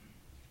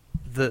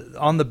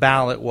on the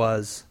ballot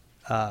was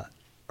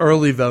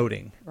early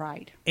voting.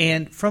 Right.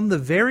 And from the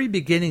very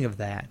beginning of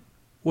that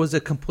was a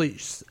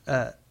complete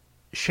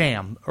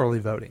sham, early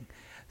voting.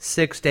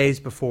 6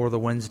 days before the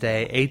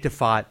Wednesday, 8 to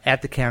 5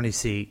 at the county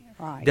seat.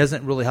 Right.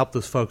 Doesn't really help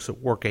those folks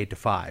that work 8 to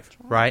 5,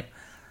 right?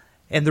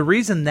 And the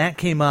reason that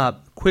came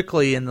up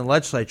quickly in the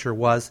legislature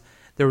was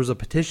there was a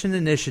petition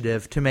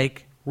initiative to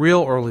make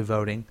real early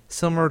voting,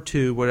 similar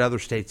to what other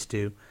states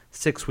do,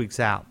 6 weeks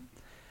out.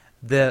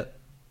 The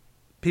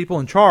people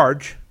in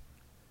charge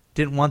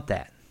didn't want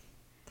that.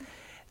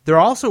 There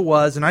also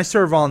was, and I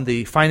serve on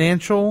the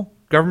Financial,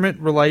 Government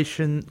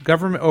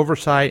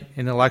Oversight,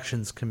 and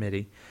Elections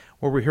Committee,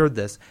 where we heard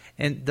this.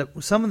 And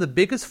some of the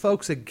biggest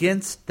folks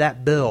against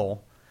that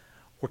bill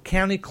were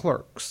county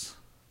clerks.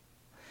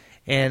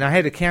 And I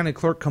had a county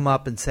clerk come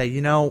up and say,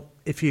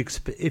 if you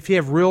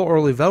have real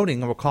early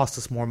voting, it will cost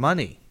us more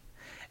money.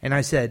 And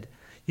I said,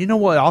 you know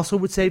what also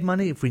would save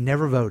money? If we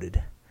never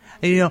voted.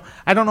 And,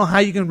 I don't know how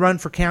you can run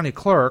for county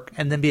clerk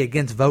and then be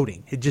against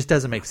voting. It just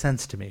doesn't make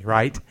sense to me,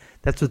 right?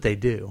 That's what they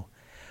do.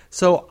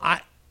 So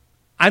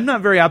I'm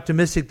not very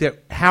optimistic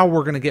that how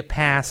we're going to get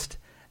past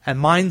a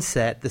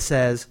mindset that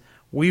says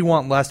we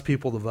want less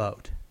people to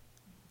vote.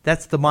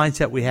 That's the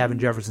mindset we have in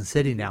Jefferson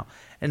City now.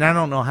 And I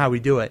don't know how we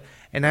do it.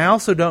 And I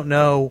also don't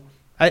know,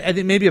 I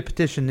think maybe a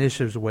petition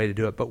initiative is a way to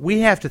do it. But we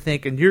have to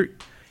think, and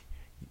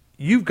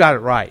you've got it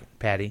right,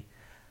 Patty.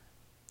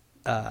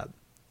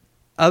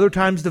 Other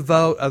times to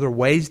vote, other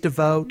ways to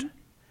vote.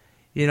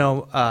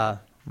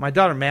 My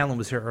daughter Madeline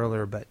was here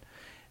earlier, but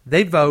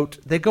they vote.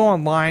 They go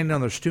online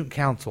on their student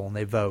council and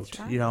they vote. That's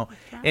right.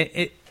 That's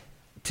right.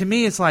 To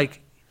me, it's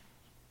like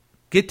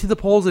get to the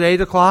polls at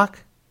 8:00,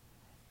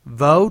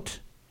 vote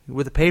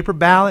with a paper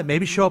ballot.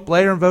 Maybe show up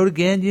later and vote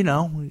again.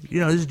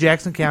 This is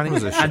Jackson County.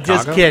 I'm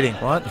just kidding.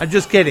 What? I'm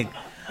just kidding.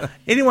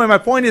 Anyway, my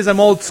point is I'm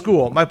old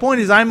school.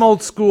 I'm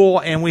old school,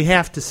 and we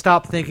have to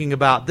stop thinking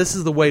about this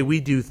is the way we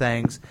do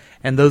things,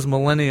 and those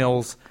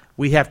millennials,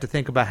 we have to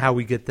think about how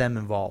we get them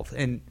involved.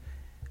 And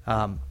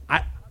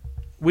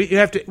we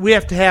have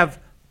to have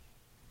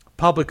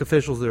public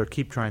officials that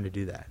keep trying to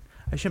do that.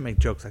 I shouldn't make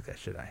jokes like that,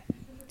 should I?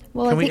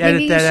 Well, Can I we think edit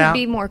maybe you that should out?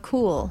 be more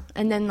cool,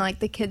 and then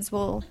the kids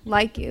will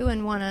like you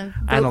and want to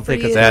vote I don't for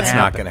think you. it's That's happen.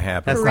 not going to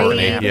happen. That's not gonna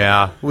Courtney. happen.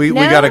 Yeah, we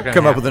No? got to Gonna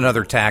come up happen. with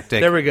another tactic.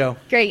 There we go.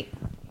 Great.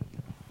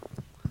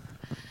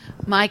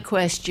 My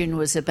question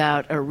was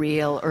about a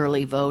real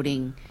early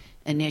voting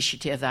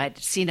initiative. I'd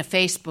seen a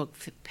Facebook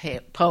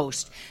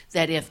post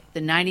that if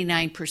the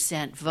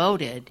 99%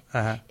 voted,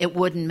 it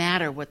wouldn't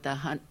matter what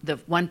the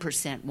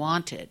 1%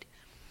 wanted.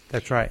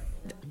 That's right.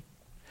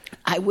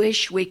 I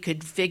wish we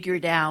could figure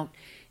it out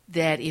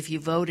that if you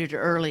voted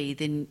early,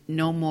 then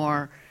no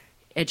more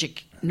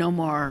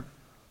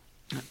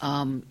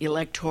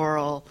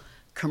electoral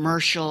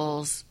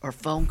commercials or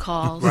phone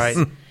calls. Right.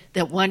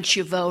 That once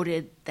you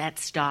voted, that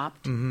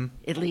stopped.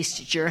 At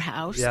least at your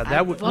house. Yeah, I'd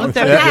that would vote for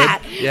that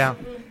that. be good. Yeah.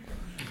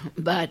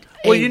 But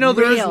Well,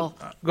 there is real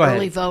go ahead.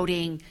 early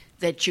voting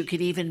that you could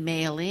even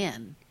mail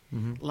in,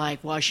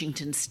 like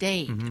Washington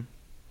State,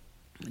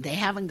 they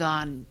haven't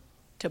gone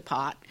to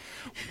pot.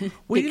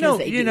 Well, because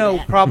they do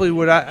that. probably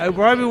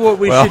what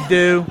we should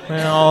do.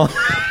 Well,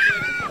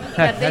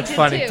 that's do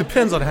funny. too.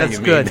 Depends on how That's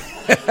you good.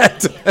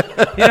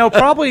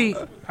 Probably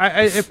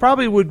it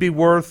probably would be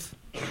worth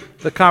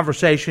the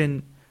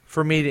conversation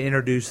for me to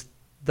introduce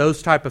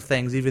those type of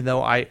things, even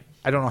though I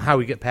don't know how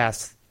we get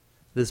past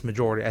this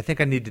majority. I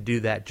think I need to do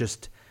that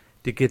just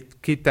to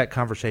keep that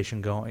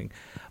conversation going.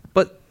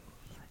 But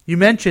you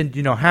mentioned,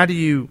 how do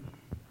you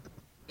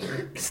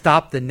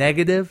stop the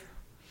negative?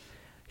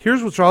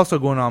 Here's what's also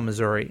going on in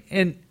Missouri,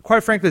 and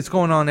quite frankly, it's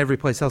going on every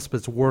place else, but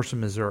it's worse in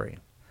Missouri.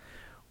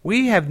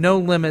 We have no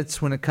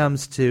limits when it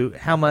comes to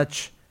how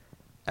much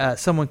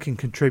someone can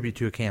contribute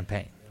to a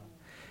campaign.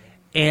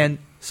 And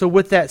so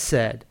with that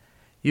said,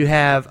 you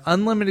have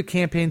unlimited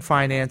campaign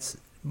finance.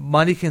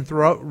 Money can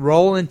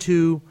roll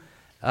into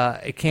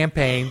a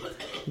campaign.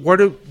 What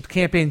do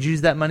campaigns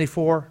use that money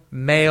for?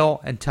 Mail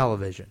and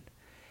television.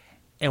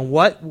 And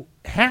what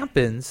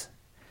happens,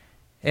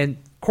 and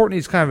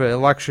Courtney's kind of an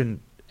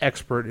election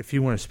expert if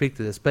you want to speak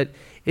to this, but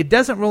it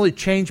doesn't really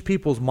change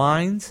people's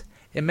minds.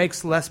 It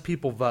makes less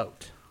people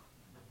vote.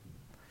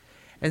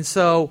 And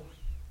so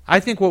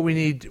I think what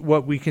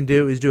we can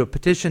do is do a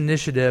petition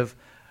initiative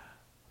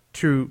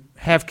to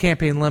have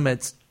campaign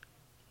limits,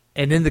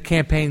 and in the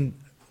campaign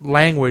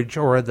language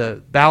or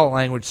the ballot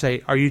language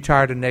say, are you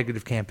tired of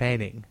negative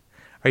campaigning?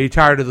 Are you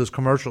tired of those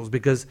commercials?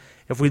 Because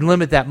if we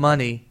limit that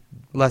money,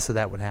 less of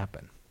that would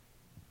happen.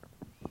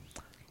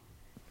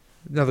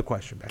 Another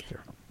question back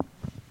there.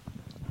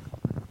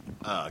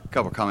 A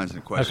couple comments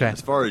and questions. Okay.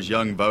 As far as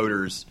young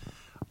voters,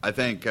 I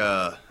think,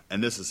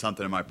 and this is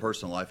something in my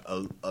personal life,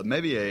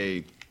 maybe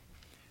a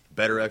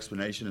better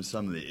explanation of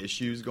some of the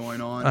issues going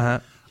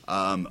on.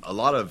 A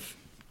lot of,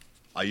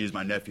 I use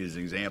my nephew as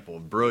an example,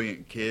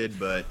 brilliant kid,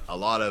 but a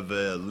lot of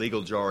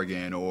legal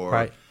jargon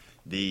or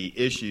the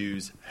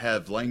issues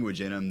have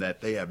language in them that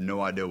they have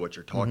no idea what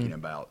you're talking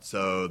about.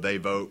 So they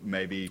vote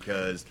maybe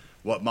because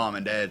what mom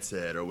and dad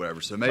said or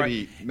whatever. So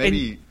maybe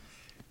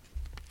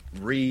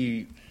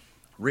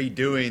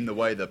redoing the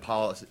way the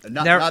policy,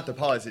 not the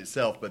policy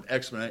itself, but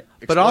explaining.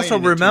 But also it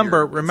to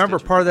your remember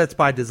part of that's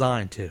by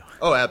design too.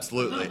 Oh,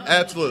 absolutely.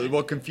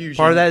 Well, confusion.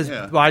 Part of that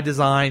is by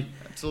design.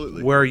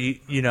 Absolutely. Where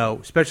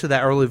especially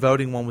that early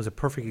voting one was a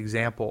perfect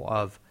example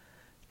of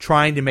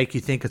trying to make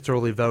you think it's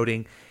early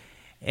voting.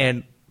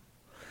 And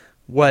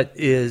what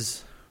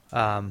is,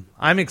 I'm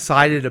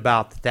excited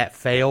about that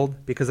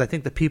failed because I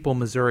think the people of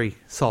Missouri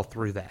saw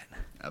through that.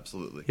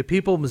 Absolutely. The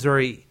people of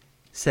Missouri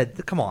said,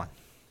 come on.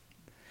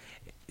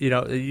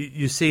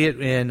 You see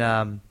it in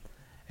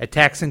a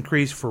tax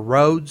increase for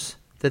roads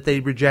that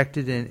they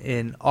rejected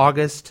in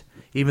August,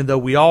 even though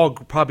we all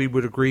probably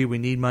would agree we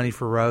need money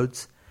for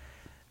roads.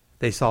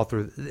 They saw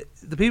through.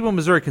 The people in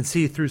Missouri can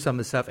see through some of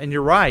this stuff. And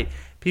you're right.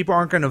 People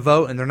aren't going to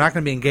vote, and they're not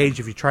going to be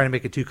engaged if you try to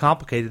make it too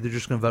complicated. They're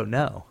just going to vote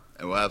no.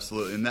 Well,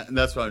 absolutely. And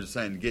that's what I'm just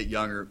saying, to get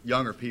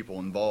younger people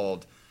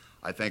involved.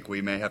 I think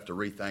we may have to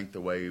rethink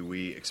the way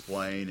we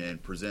explain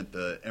and present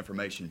the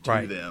information to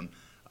Right. them.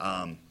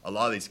 A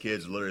lot of these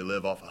kids literally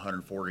live off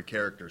 140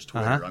 characters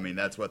Twitter. Uh-huh. I mean,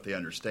 that's what they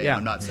understand. Yeah.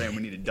 I'm not saying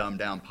we need to dumb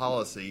down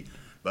policy,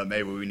 but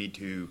maybe we need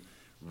to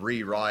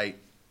rewrite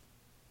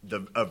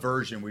a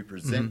version we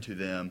present to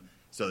them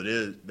so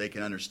that they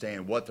can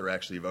understand what they're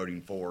actually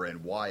voting for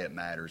and why it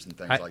matters and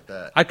things like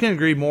that. I can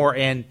agree more,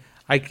 and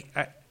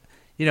I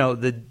you know,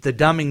 the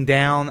dumbing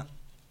down.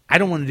 I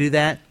don't want to do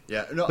that.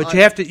 Yeah, no, but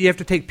you have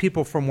to take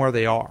people from where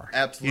they are.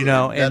 Absolutely, You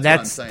know, and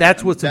that's what I'm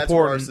saying. what's that's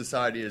important. Where our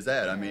society is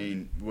at. I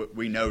mean,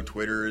 we know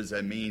Twitter is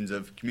a means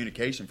of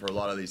communication for a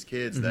lot of these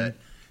kids that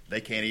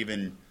they can't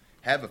even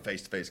have a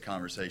face-to-face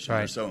conversation. Right.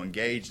 They're so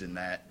engaged in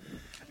that.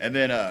 And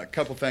then a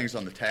couple things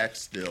on the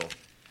tax still.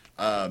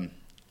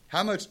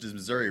 How much does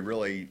Missouri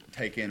really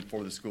take in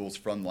for the schools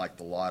from like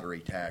the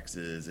lottery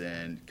taxes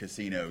and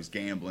casinos,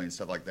 gambling,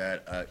 stuff like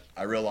that?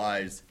 I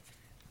realize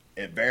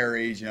it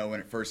varies. You know,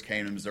 when it first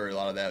came to Missouri, a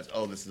lot of that was,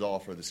 oh, this is all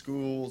for the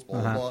schools,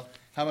 blah, blah, blah.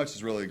 How much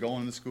is really going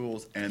to the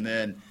schools? And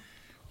then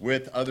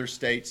with other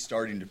states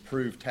starting to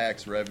prove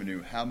tax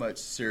revenue, how much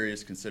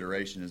serious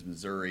consideration is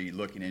Missouri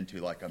looking into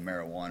like a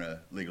marijuana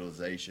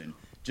legalization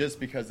just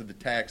because of the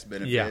tax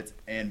benefits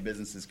and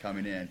businesses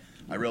coming in?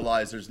 I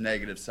realize there's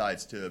negative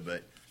sides to it,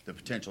 but the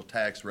potential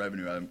tax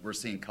revenue, we're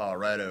seeing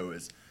Colorado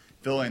is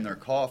filling their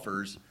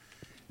coffers.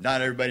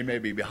 Not everybody may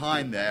be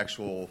behind the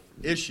actual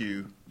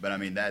issue, but I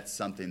mean, that's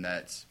something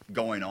that's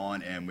going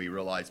on, and we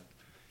realize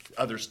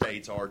other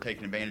states are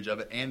taking advantage of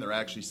it, and they're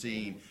actually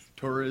seeing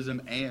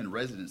tourism and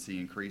residency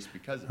increase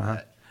because of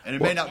that. And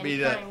it may not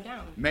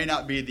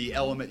be the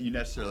element you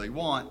necessarily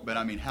want, but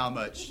I mean, how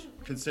much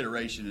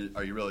consideration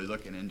are you really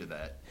looking into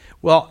that?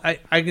 Well,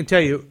 I can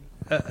tell you,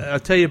 I'll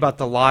tell you about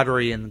the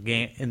lottery and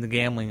the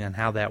gambling and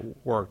how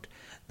that worked.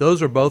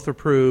 Those are both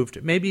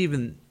approved, maybe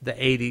even the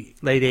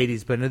late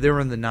 80s, but they were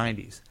in the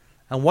 90s.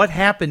 And what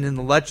happened in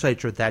the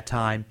legislature at that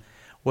time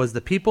was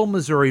the people of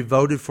Missouri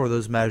voted for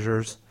those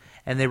measures,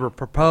 and they were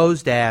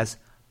proposed as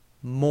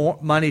more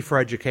money for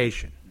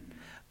education.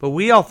 But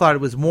we all thought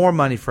it was more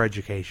money for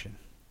education.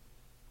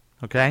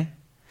 Okay?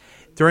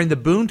 During the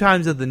boom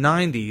times of the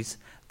 90s,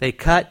 they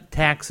cut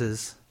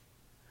taxes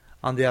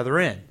on the other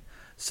end.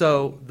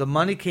 So the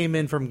money came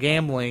in from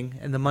gambling,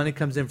 and the money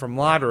comes in from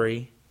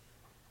lottery,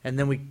 and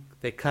then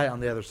they cut on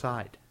the other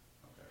side.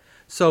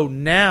 So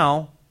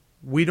now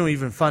we don't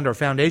even fund our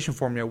foundation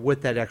formula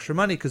with that extra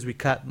money because we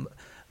cut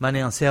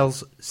money on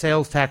sales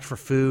tax for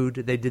food.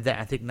 They did that,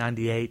 I think,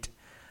 98.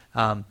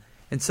 And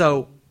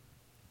so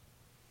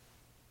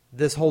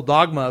this whole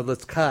dogma of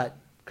let's cut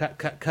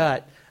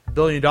 $1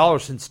 billion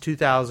since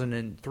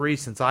 2003,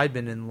 since I've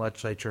been in the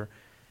legislature,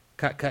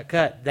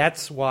 cut.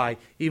 That's why,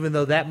 even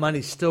though that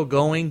money's still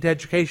going to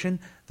education,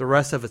 the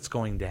rest of it's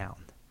going down.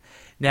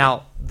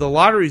 Now, the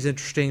lottery is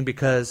interesting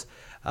because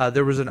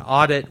there was an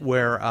audit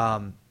where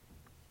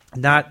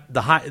not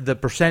the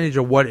percentage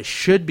of what it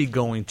should be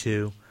going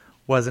to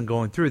wasn't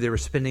going through. They were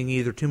spending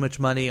either too much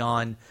money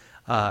on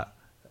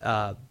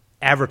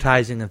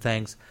advertising and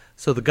things.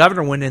 So the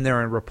governor went in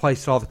there and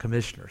replaced all the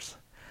commissioners.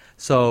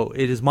 So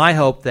it is my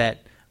hope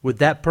that with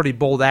that pretty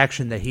bold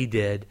action that he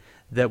did,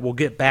 that we'll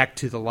get back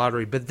to the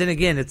lottery. But then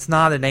again, it's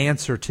not an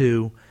answer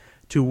to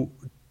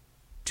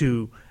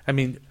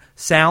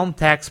sound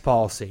tax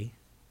policy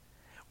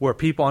where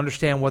people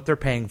understand what they're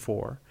paying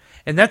for.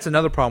 And that's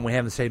another problem we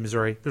have in the state of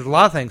Missouri. There's a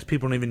lot of things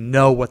people don't even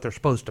know what they're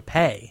supposed to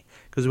pay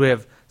because we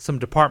have some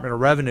Department of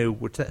Revenue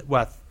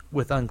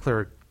with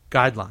unclear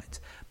guidelines.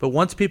 But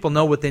once people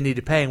know what they need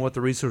to pay and what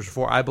the resources are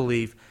for, I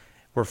believe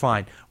we're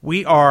fine.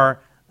 We are,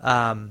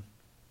 gosh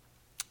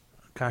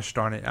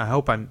darn it, I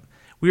hope I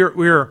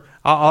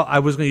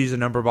was going to use a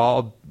number,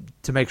 but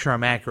to make sure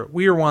I'm accurate,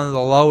 we are one of the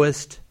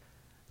lowest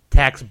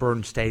tax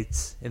burden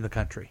states in the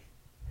country.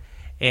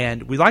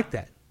 And we like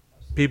that.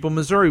 People in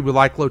Missouri, we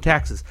like low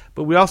taxes,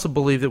 but we also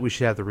believe that we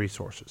should have the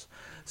resources.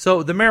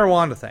 So the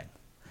marijuana thing,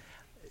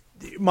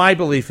 my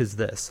belief is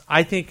this.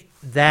 I think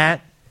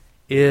that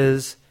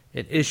is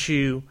an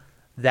issue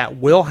that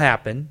will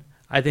happen.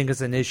 I think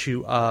it's an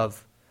issue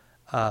of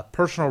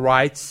personal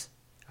rights.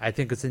 I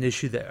think it's an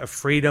issue of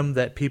freedom,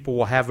 that people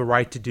will have the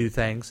right to do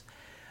things.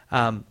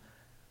 We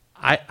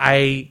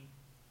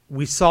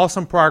saw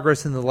some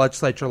progress in the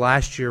legislature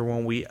last year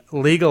when we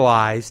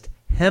legalized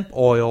hemp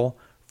oil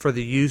for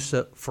the use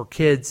for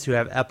kids who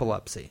have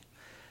epilepsy.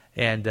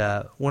 And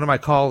one of my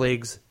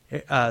colleagues,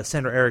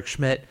 Senator Eric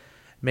Schmidt,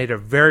 made a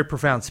very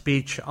profound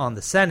speech on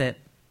the Senate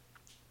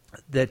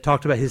that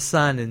talked about his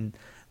son and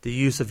the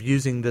use of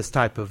using this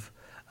type of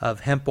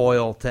hemp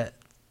oil to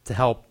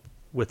help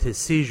with his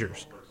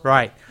seizures.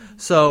 Right.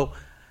 So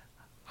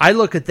I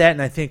look at that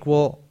and I think,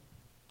 well,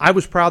 I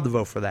was proud to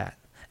vote for that.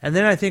 And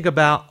then I think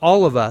about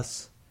all of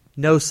us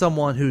know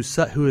someone who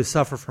has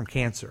suffered from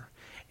cancer.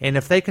 And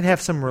if they can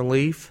have some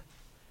relief,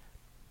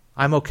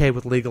 I'm okay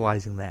with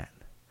legalizing that.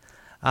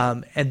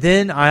 And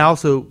then I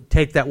also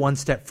take that one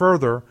step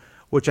further,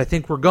 which I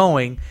think we're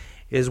going,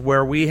 is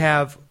where we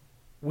have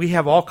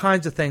all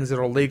kinds of things that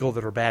are legal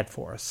that are bad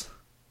for us.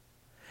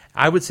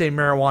 I would say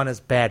marijuana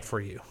is bad for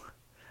you.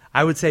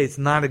 I would say it's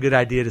not a good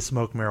idea to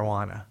smoke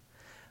marijuana.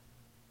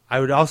 I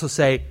would also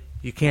say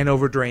you can't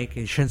overdrink and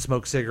you shouldn't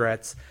smoke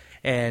cigarettes.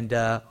 And,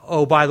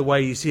 oh, by the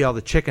way, you see all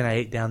the chicken I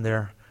ate down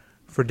there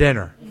for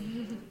dinner.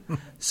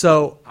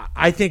 So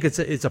I think it's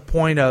a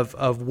point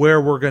of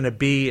where we're going to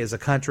be as a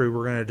country.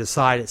 We're going to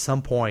decide at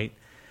some point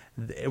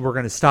we're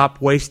going to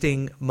stop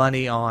wasting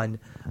money on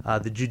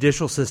the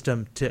judicial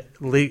system and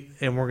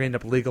we're going to end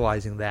up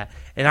legalizing that.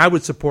 And I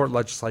would support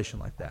legislation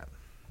like that.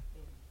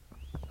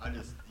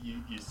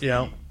 You see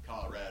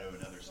Colorado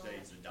and other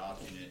states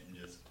adopting it, and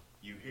just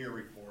you hear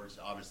reports.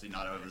 Obviously,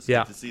 not over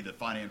to see the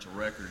financial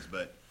records,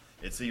 but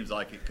it seems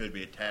like it could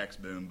be a tax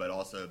boom. But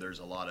also, there's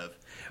a lot of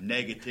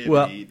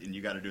negativity, and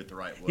you got to do it the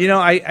right way.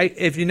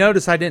 If you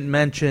notice, I didn't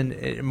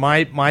mention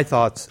my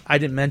thoughts. I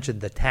didn't mention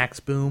the tax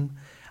boom.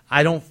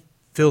 I don't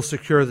feel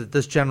secure that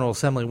this General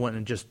Assembly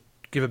wouldn't just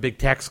give a big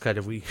tax cut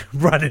if we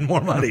brought in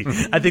more money.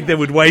 I think they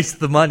would waste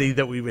the money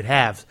that we would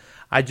have.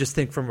 I just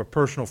think from a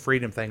personal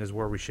freedom thing is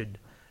where we should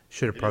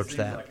approach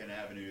that. It seems like an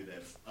avenue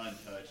that's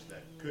untouched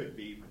that could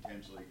be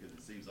potentially, because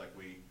it seems like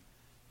we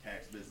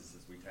tax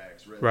businesses, we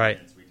tax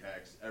residents, we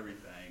tax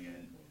everything,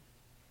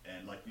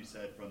 and like you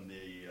said, from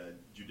the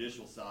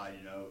judicial side,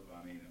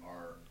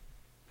 our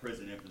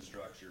prison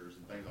infrastructures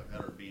and things like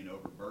that are being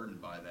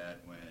overburdened by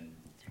that, when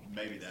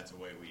maybe that's a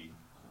way we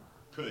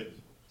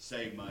could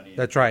save money.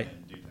 That's right.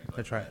 And do things like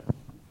That's that. right.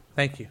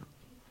 Thank you.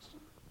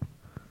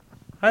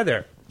 Hi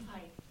there.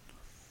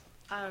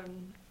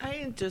 I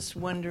am just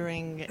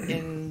wondering,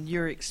 in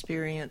your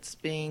experience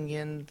being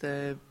in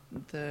the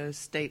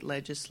state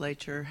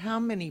legislature, how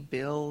many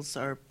bills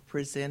are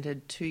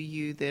presented to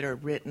you that are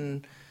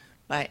written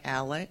by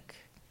ALEC,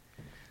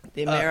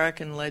 the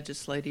American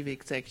Legislative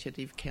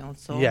Executive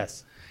Council?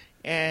 Yes.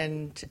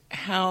 And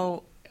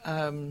how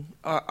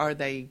are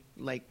they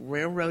like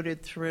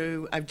railroaded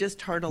through? I've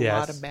just heard a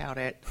lot about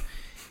it,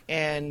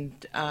 and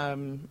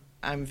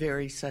I'm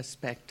very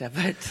suspect of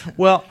it.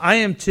 Well, I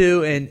am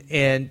too,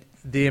 and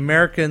the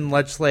American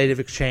Legislative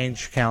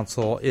Exchange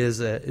Council is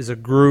a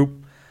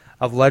group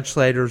of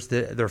legislators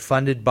that they're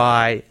funded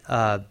by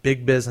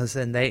big business,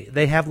 and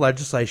they have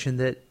legislation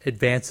that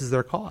advances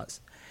their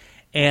cause.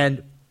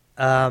 And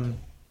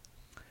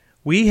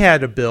we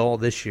had a bill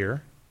this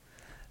year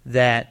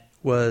that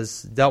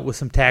dealt with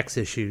some tax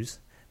issues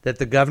that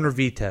the governor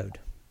vetoed.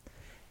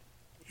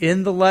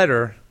 In the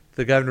letter,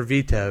 the governor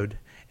vetoed,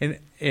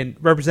 and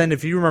Representative,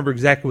 if you remember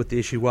exactly what the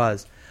issue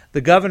was,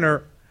 the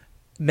governor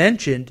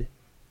mentioned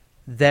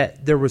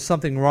that there was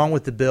something wrong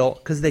with the bill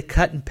because they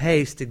cut and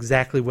paste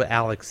exactly what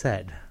Alex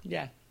said.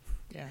 Yeah.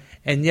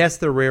 And yes,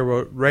 they're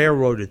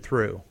railroaded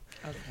through.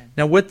 Okay.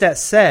 Now, with that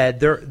said,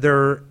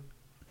 there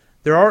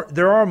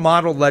are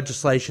model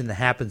legislation that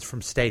happens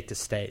from state to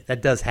state.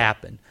 That does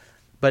happen,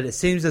 but it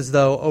seems as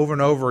though over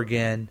and over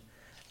again,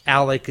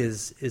 ALEC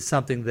is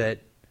something that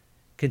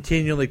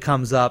continually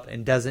comes up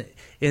and doesn't.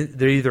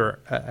 They're either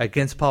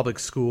against public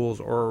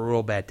schools or a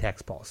real bad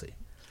tax policy.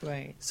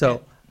 Right.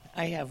 So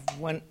I have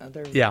one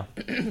other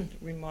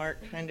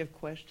remark, kind of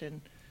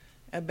question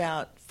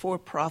about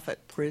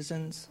for-profit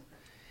prisons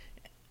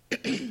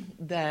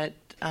that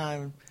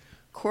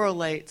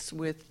correlates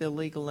with the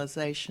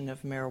legalization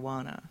of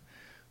marijuana.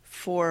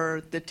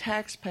 For the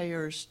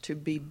taxpayers to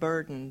be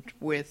burdened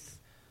with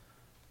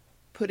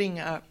putting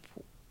up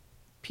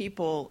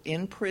people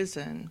in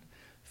prison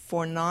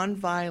for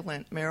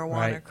nonviolent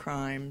marijuana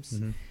crimes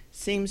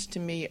seems to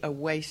me a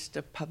waste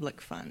of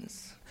public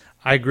funds.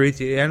 I agree with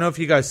you. I don't know if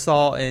you guys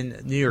saw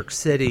in New York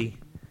City,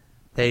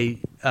 they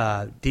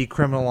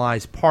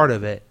decriminalized part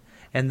of it,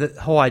 and the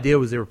whole idea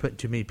was they were putting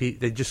too many people.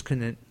 They just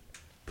couldn't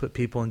put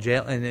people in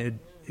jail, and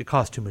it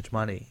cost too much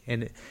money.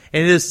 And it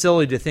is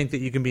silly to think that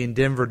you can be in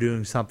Denver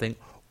doing something,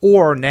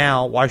 or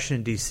now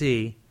Washington,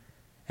 D.C.,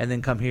 and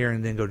then come here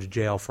and then go to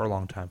jail for a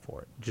long time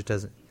for it. It just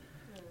doesn't.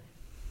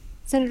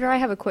 Senator, I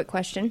have a quick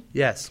question.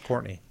 Yes,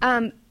 Courtney.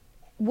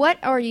 What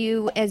are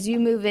you, as you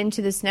move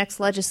into this next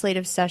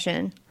legislative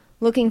session,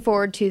 looking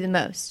forward to the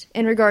most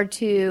in regard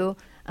to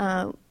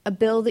a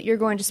bill that you're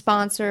going to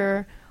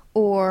sponsor,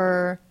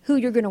 or who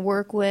you're going to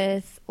work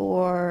with,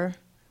 or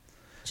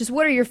just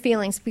what are your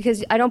feelings?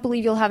 Because I don't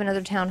believe you'll have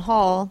another town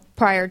hall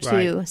prior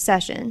to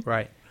session.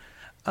 Right.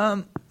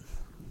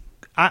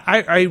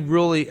 I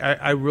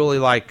really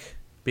like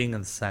being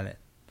in the Senate.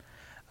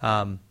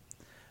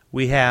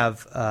 We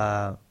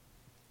have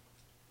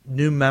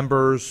new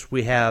members.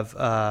 We have,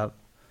 I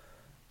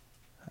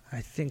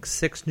think,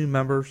 6 new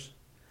members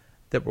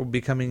that will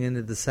be coming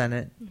into the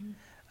Senate.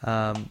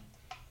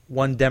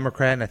 One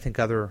Democrat, and I think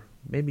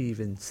maybe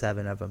even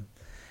 7 of them.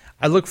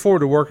 I look forward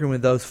to working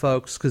with those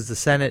folks because the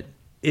Senate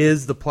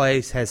is the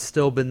place, has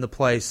still been the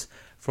place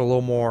for a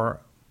little more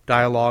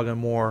dialogue and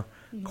more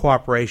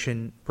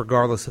cooperation,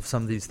 regardless of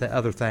some of these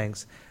other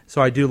things.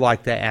 So I do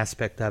like that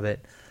aspect of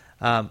it.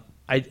 I'm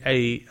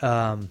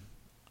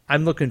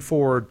looking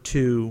forward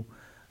to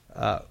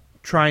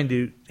trying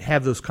to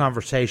have those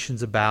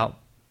conversations about,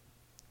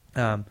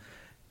 like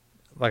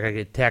I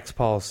get tax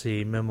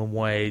policy, minimum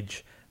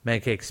wage,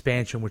 Medicaid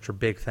expansion, which are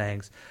big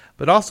things,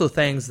 but also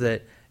things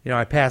that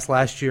I passed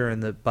last year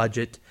in the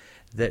budget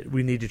that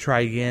we need to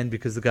try again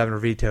because the governor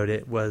vetoed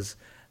it was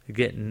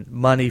getting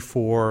money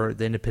for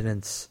the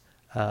Independence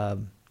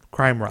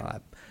crime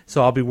lab.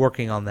 So I'll be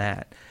working on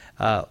that.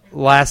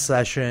 Last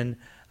session,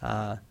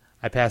 I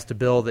passed a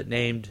bill that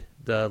named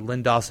the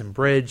Lynn Dawson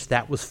Bridge.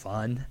 That was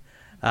fun.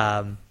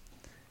 The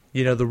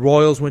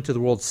Royals went to the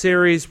World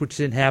Series, which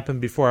didn't happen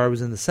before I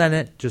was in the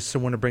Senate. Just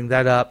want to bring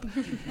that up.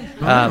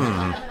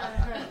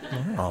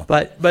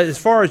 But as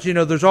far as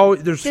there's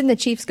didn't the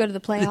Chiefs go to the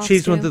playoffs? The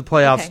Chiefs went to the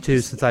playoffs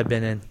too since I've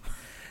been in.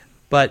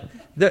 But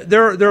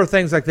there are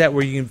things like that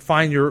where you can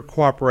find your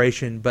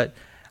cooperation. But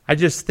I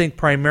just think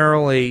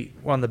primarily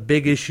one of the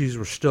big issues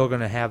we're still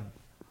going to have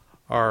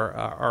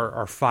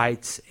are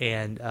fights.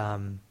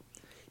 And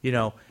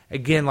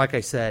again, like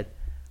I said,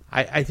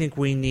 I think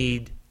we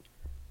need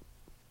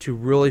to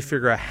really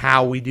figure out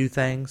how we do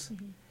things.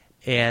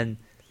 And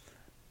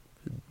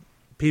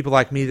people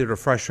like me that are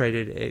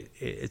frustrated,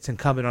 it's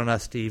incumbent on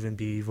us to even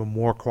be even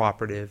more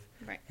cooperative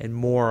and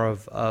more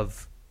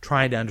of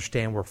trying to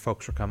understand where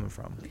folks are coming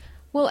from.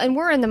 Well, and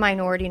we're in the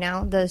minority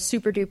now, the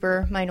super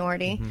duper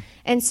minority.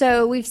 And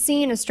so we've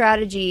seen a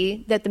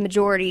strategy that the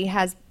majority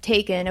has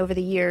taken over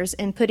the years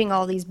in putting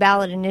all these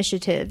ballot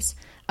initiatives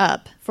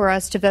up for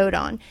us to vote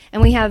on.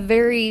 And we have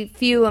very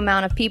few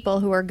amount of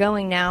people who are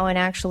going now and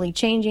actually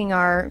changing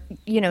our,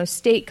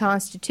 state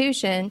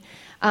constitution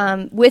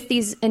with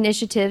these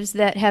initiatives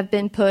that have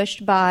been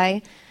pushed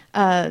by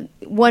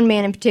one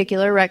man in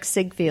particular, Rex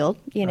Sigfield,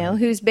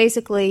 who's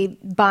basically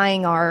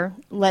buying our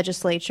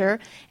legislature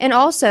and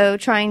also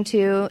trying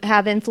to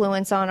have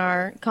influence on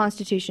our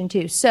Constitution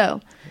too.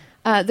 So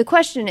the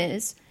question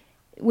is,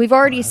 we've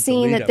already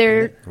seen that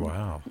there...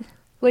 Wow.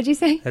 What'd you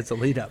say? That's a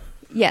lead up.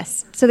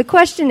 Yes. So the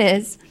question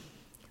is,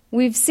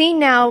 we've seen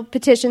now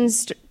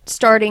petitions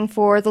starting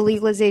for the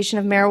legalization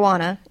of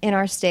marijuana in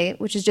our state,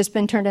 which has just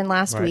been turned in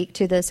last week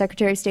to the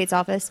Secretary of State's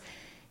office.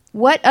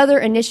 What other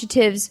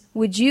initiatives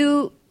would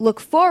you look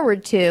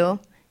forward to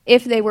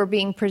if they were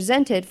being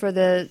presented for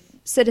the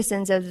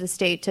citizens of the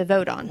state to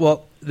vote on?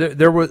 Well,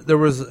 there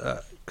was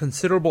a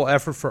considerable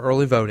effort for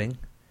early voting.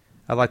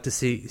 I'd like to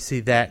see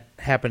that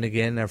happen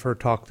again. I've heard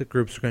talk that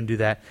groups are going to do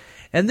that.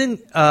 And then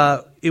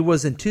it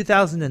was in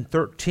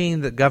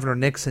 2013 that Governor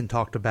Nixon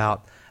talked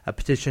about a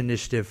petition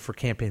initiative for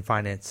campaign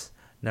finance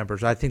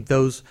numbers. I think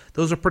those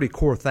are pretty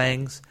core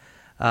things.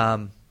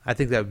 I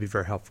think that would be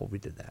very helpful if we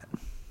did that.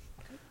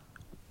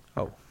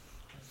 Oh.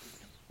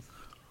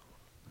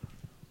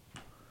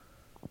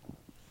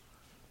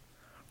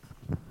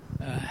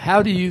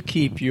 How do you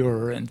keep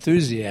your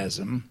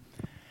enthusiasm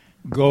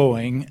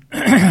going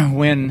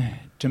when,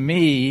 to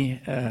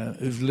me,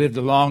 who've lived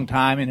a long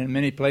time and in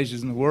many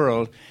places in the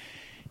world,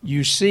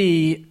 you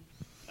see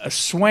a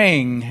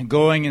swing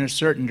going in a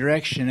certain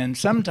direction, and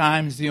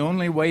sometimes the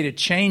only way to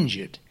change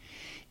it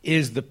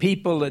is the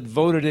people that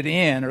voted it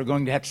in are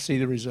going to have to see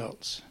the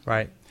results.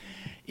 Right.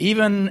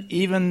 Even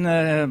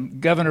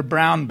Governor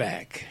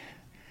Brownback,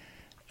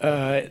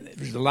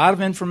 there's a lot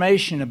of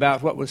information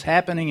about what was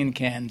happening in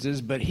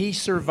Kansas, but he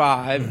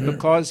survived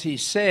because he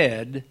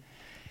said,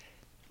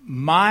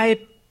 my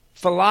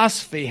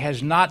philosophy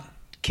has not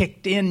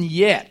kicked in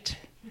yet,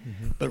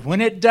 but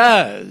when it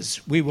does,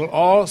 we will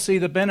all see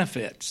the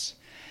benefits.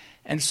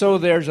 And so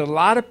there's a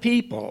lot of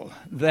people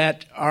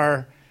that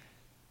are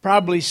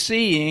probably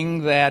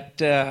seeing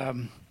that,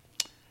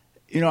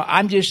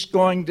 I'm just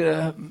going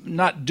to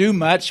not do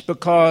much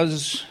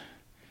because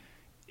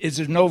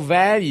there's no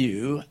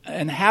value.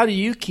 And how do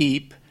you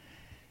keep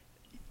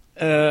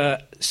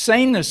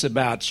saneness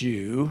about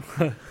you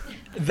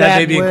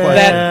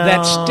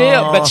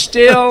that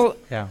still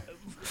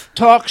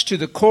talks to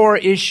the core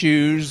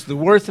issues, the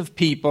worth of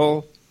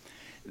people,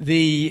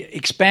 the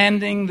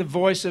expanding the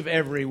voice of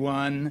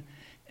everyone,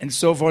 and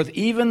so forth,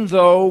 even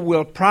though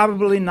we'll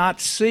probably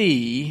not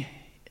see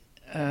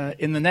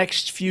in the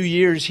next few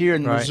years here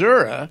in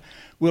Missouri,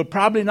 we'll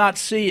probably not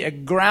see a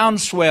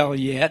groundswell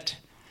yet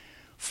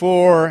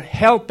for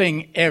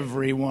helping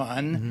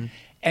everyone,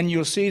 and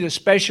you'll see the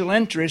special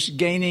interests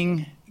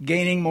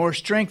gaining more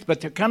strength.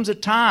 But there comes a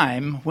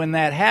time when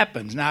that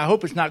happens. Now, I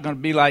hope it's not going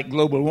to be like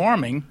global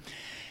warming.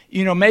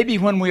 Maybe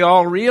when we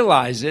all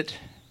realize it,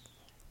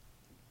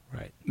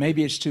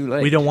 maybe it's too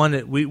late. We don't want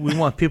it. We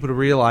want people to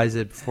realize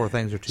it before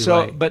things are too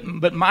late.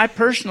 But my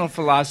personal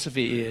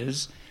philosophy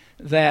is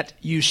that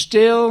you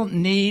still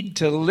need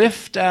to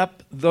lift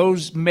up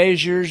those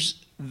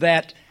measures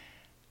that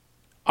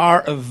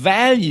are of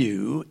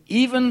value,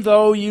 even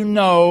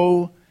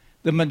though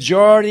the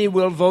majority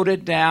will vote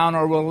it down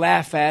or will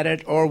laugh at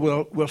it or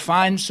will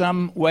find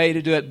some way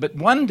to do it. But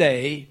one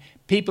day,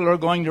 people are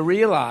going to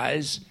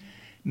realize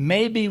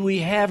maybe we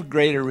have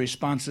greater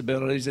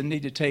responsibilities and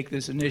need to take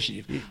this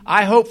initiative.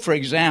 I hope, for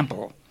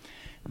example,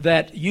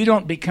 that you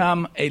don't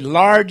become a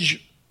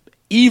large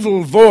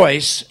evil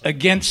voice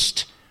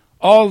against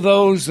all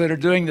those that are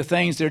doing the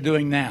things they're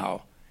doing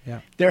now.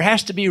 Yeah. There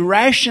has to be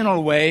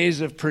rational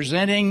ways of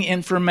presenting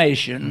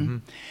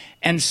information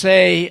and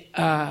say,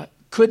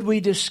 could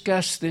we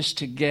discuss this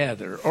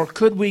together? Or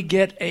could we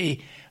get a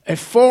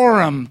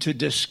forum to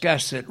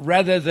discuss it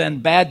rather than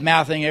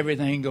bad-mouthing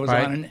everything that goes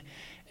on?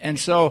 And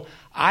so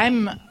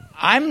I'm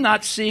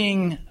not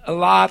seeing a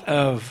lot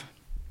of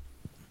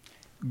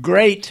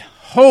great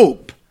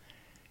hope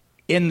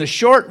in the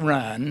short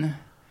run,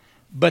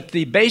 but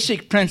the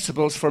basic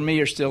principles for me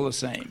are still the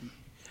same.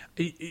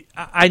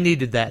 I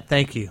needed that.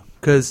 Thank you.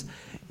 Because,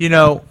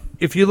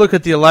 if you look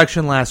at the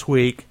election last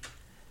week,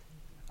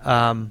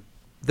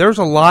 there's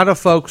a lot of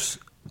folks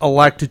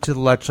elected to the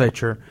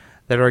legislature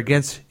that are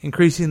against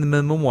increasing the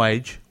minimum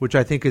wage, which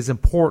I think is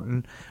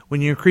important.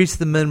 When you increase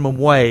the minimum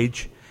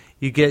wage,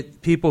 you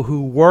get people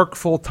who work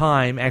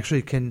full-time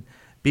actually can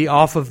be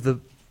off of the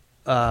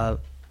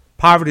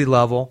poverty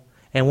level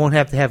and won't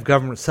have to have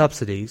government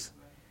subsidies.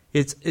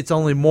 It's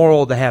only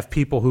moral to have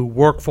people who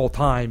work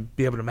full-time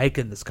be able to make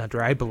it in this country,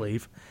 I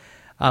believe.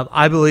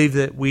 I believe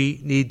that we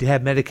need to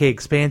have Medicaid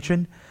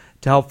expansion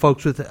to help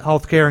folks with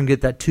health care and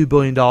get that $2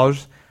 billion.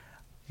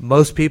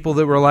 Most people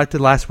that were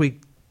elected last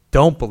week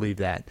don't believe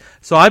that.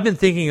 So I've been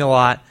thinking a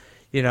lot,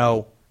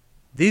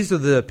 these are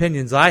the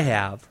opinions I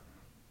have,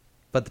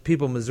 but the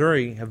people of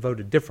Missouri have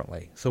voted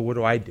differently. So what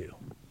do I do?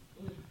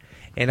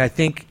 And I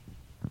think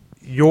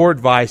your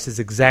advice is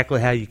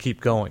exactly how you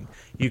keep going.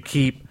 You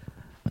keep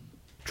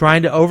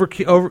trying to over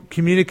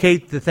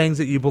communicate the things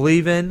that you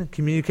believe in,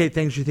 communicate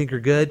things you think are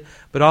good,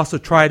 but also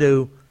try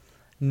to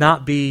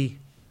not be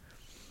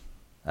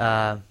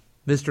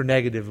Mr.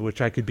 Negative, which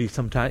I could be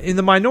sometimes. In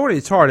the minority,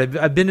 it's hard.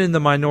 I've been in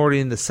the minority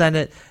in the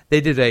Senate. They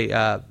did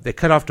they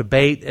cut off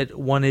debate at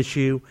one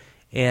issue,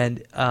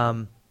 and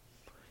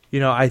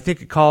I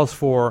think it calls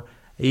for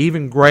an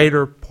even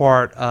greater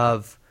part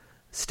of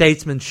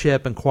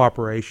statesmanship and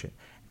cooperation.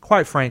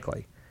 Quite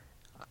frankly,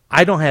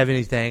 I don't have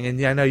anything,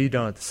 and I know you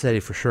don't at the city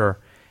for sure,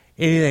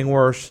 anything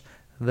worse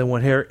than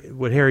what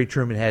Harry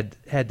Truman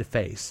had to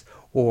face,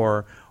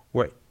 or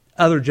what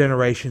other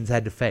generations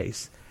had to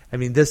face. I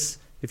mean, this.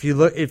 If you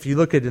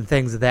look at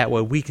things that way,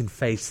 we can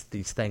face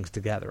these things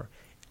together.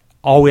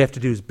 All we have to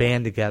do is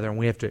band together, and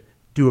we have to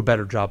do a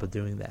better job of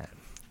doing that.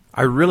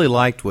 I really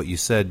liked what you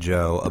said,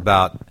 Joe,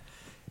 about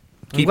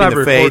keeping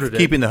the faith,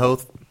 keeping the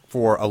hope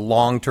for a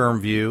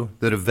long-term view,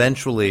 that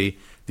eventually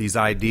these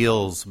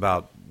ideals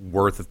about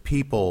worth of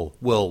people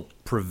will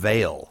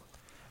prevail.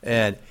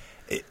 And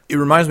it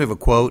reminds me of a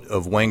quote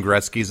of Wayne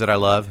Gretzky's that I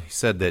love. He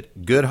said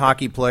that good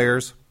hockey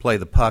players play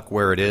the puck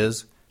where it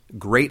is.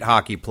 Great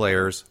hockey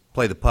players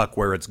play the puck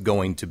where it's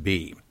going to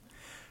be.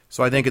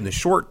 So I think in the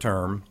short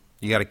term,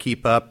 you got to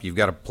keep up. You've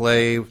got to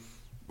play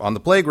on the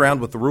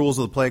playground with the rules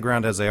of the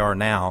playground as they are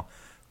now,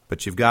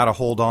 but you've got to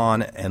hold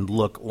on and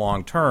look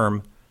long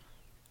term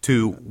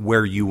to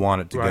where you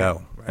want it to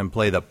go and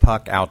play the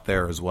puck out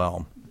there as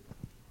well.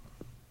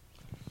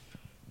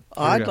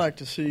 I'd like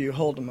to see you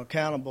hold them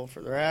accountable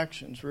for their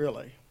actions,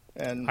 really.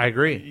 And I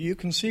agree. You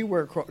can see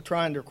where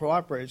trying to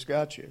cooperate's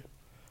got you.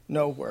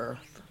 Nowhere.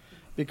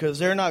 Because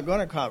they're not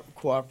going to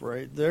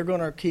cooperate. They're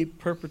going to keep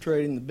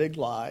perpetrating the big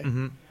lie,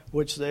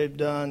 which they've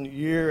done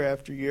year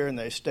after year, and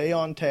they stay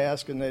on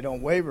task and they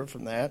don't waver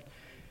from that.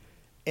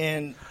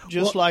 And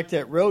just like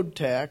that road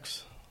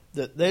tax,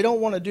 that they don't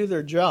want to do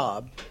their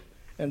job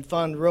and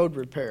fund road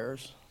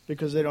repairs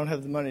because they don't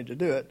have the money to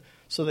do it.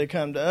 So they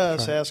come to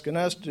us asking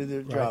us to do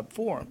their job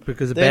for them.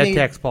 Because of bad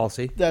tax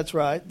policy. That's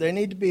right. They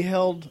need to be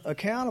held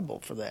accountable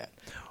for that,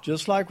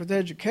 just like with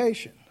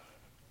education.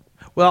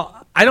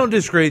 Well, I don't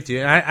disagree with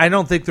you. I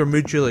don't think they're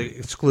mutually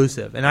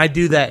exclusive. And I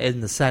do that in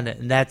the Senate,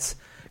 and that's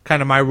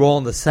kind of my role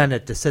in the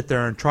Senate, to sit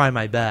there and try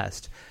my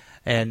best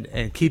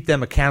and keep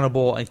them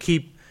accountable and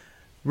keep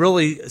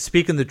really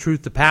speaking the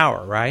truth to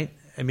power, right?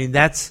 I mean,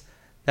 that's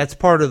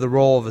part of the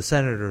role of a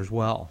senator as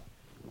well.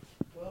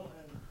 Well,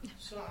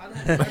 so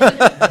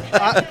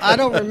I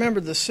don't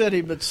remember the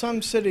city, but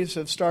some cities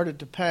have started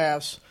to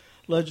pass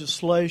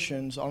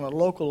legislations on a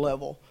local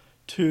level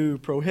to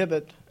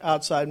prohibit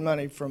outside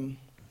money from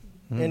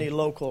any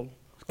local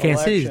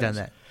Kansas City's elections.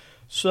 done that.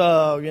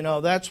 So,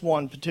 that's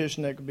one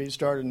petition that could be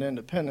started in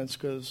Independence,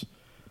 because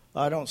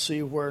I don't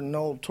see where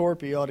Noel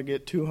Torpy ought to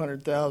get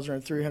 $200,000 or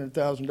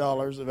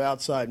 $300,000 of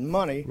outside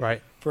money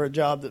for a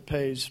job that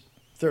pays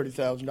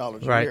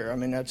 $30,000 a year. I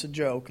mean, that's a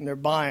joke, and they're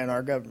buying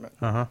our government.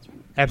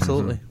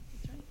 Absolutely.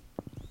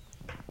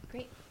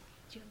 Great.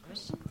 Do you have a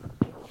question?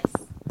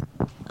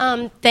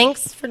 Yes.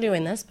 Thanks for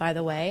doing this, by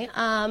the way.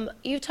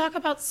 You talk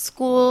about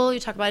school, you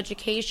talk about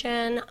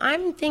education.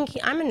 I'm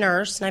a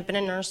nurse, and I've been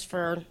a nurse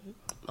for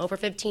over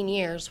 15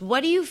 years.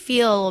 What do you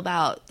feel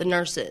about the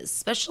nurses,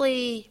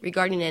 especially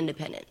regarding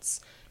Independence?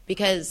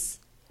 Because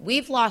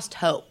we've lost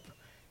hope,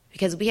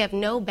 because we have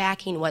no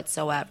backing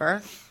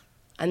whatsoever.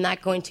 I'm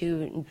not going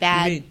to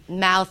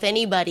mouth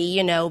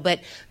anybody,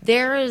 but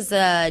there is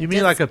a... You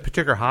mean like a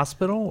particular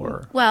hospital?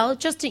 Or? Well,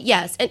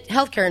 yes,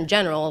 healthcare in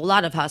general, a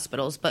lot of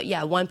hospitals, but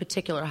yeah, one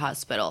particular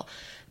hospital.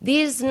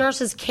 These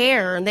nurses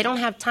care, and they don't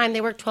have time.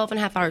 They work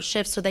 12-and-a-half-hour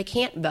shifts, so they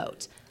can't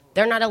vote.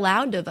 They're not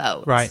allowed to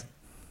vote. Right.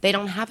 They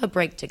don't have a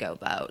break to go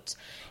vote.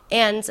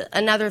 And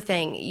another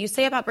thing, you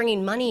say about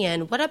bringing money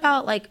in. What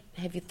about,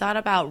 have you thought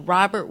about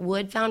Robert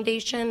Wood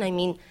Foundation? I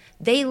mean,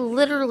 they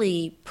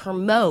literally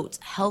promote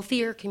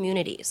healthier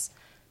communities.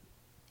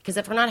 Because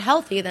if we're not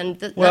healthy, then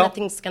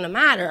nothing's going to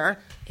matter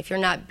if you're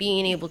not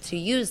being able to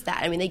use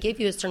that. I mean, they give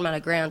you a certain amount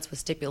of grants with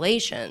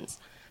stipulations,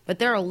 but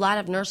there are a lot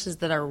of nurses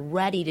that are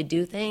ready to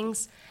do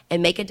things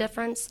and make a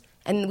difference,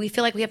 and we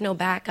feel like we have no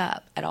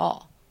backup at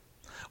all.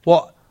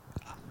 Well,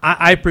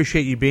 I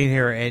appreciate you being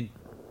here, and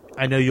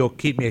I know you'll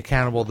keep me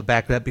accountable to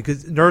back that,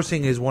 because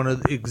nursing is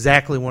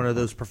exactly one of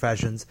those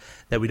professions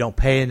that we don't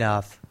pay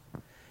enough,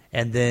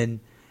 and then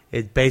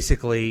it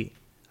basically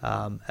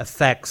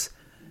affects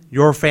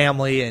your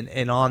family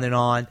and on and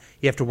on.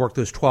 You have to work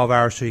those 12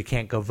 hours so you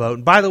can't go vote.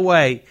 And by the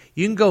way,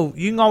 you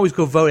can always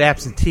go vote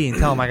absentee and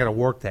tell them I got to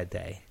work that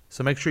day.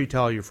 So make sure you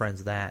tell all your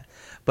friends that.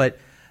 But,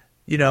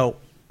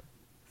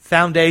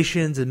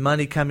 foundations and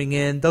money coming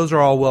in, those are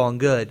all well and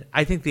good.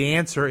 I think the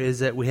answer is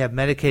that we have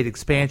Medicaid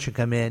expansion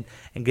come in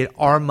and get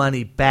our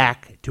money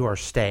back to our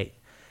state.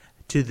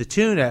 To the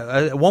tune,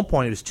 at one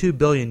point it was $2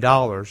 billion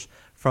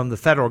from the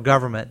federal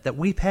government that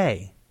we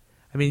pay.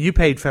 I mean, you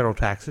paid federal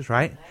taxes,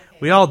 right?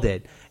 We all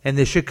did. And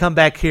they should come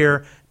back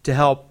here to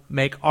help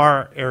make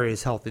our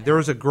areas healthy. There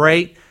was a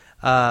great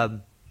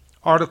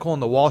article in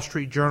the Wall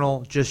Street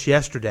Journal just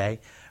yesterday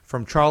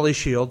from Charlie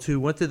Shields, who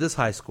went to this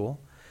high school,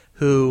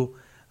 who,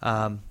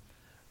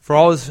 for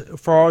all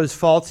his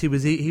faults, he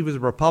was a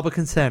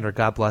Republican senator,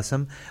 God bless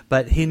him,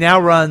 but he now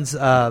runs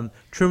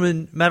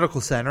Truman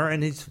Medical Center,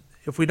 and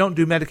if we don't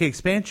do Medicaid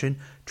expansion,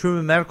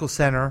 Truman Medical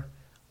Center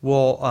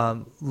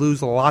will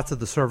lose lots of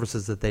the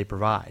services that they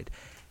provide.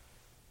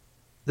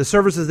 The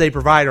services they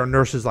provide are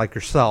nurses like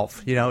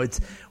yourself.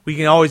 We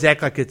can always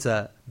act like it's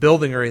a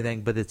building or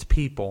anything, but it's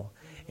people.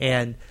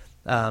 And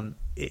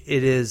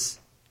it is,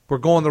 we're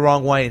going the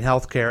wrong way in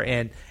healthcare.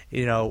 And,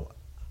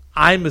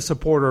 I'm a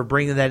supporter of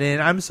bringing that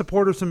in. I'm a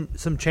supporter of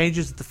some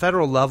changes at the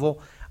federal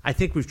level. I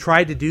think we've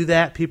tried to do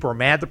that. People are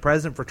mad at the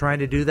president for trying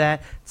to do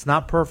that. It's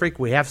not perfect.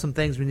 We have some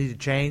things we need to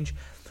change.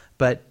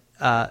 But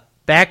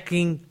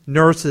backing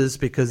nurses,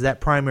 because that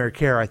primary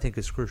care, I think,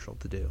 is crucial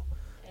to do.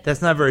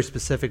 That's not very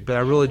specific, but I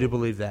really do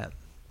believe that.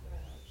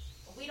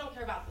 We don't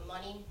care about the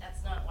money.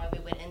 That's not why we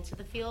went into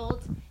the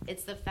field.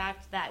 It's the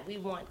fact that we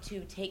want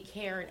to take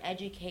care and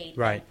educate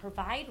and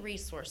provide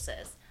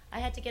resources. I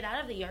had to get out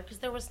of the ER because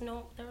there was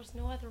no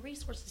other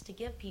resources to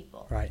give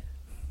people. Right.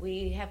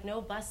 We have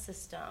no bus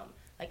system.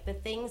 Like the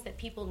things that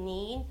people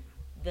need,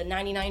 the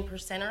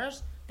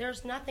 99%ers,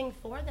 there's nothing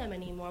for them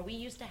anymore. We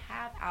used to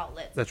have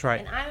outlets. That's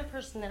right. And I'm a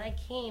person that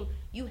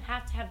you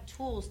have to have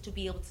tools to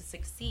be able to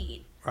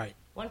succeed. Right.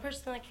 One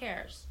person that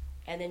cares,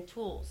 and then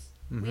tools.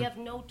 Mm-hmm. We have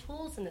no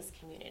tools in this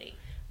community.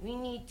 We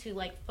need to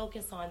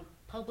focus on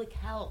public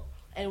health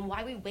and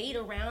why we wait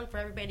around for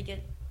everybody to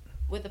get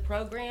with the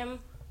program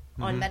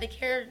on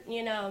Medicare,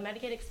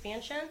 Medicaid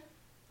expansion.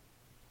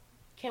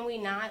 Can we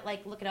not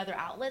look at other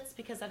outlets,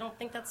 because I don't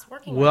think that's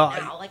working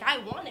right now. I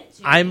want it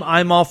to.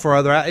 I'm all for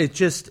other. It's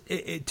just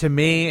to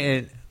me,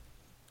 and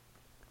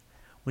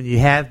when you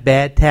have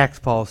bad tax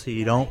policy,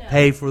 you don't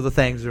pay for the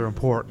things that are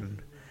important.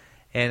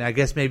 And I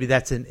guess maybe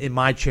that's in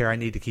my chair. I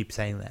need to keep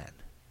saying that,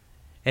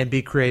 and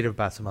be creative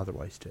about some other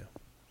ways too.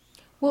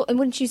 Well, and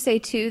wouldn't you say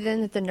too then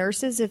that the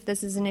nurses, if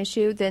this is an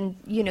issue, then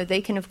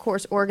they can of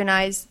course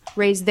organize,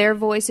 raise their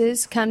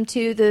voices, come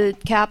to the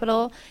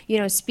Capitol,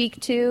 speak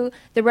to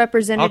the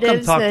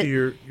representatives. I'll come talk to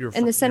your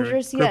and the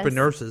senators, your group of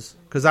nurses,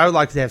 because I would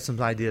like to have some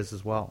ideas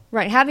as well.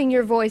 Right, having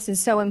your voice is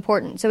so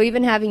important. So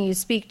even having you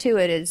speak to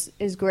it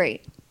is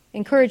great.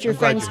 Encourage your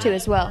friends too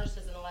as well.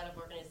 Nurses and a lot of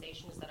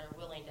organizations that are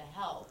willing to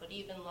help, but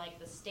even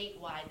the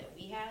statewide that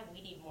we have,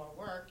 we need more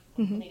work.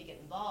 We need to get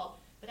involved.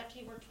 But after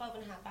you work 12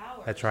 and a half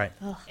hours, that's right,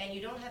 and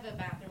you don't have a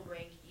bathroom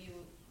break, you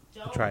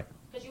don't. That's right.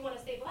 Because you want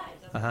to save lives.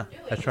 That's what we're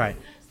doing. That's right.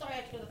 Sorry, I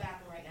have to go to the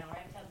bathroom right now, or I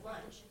have to have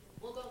lunch.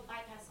 We'll go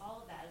bypass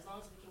all of that as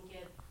long as we can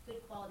give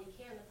good quality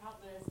care. And the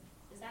problem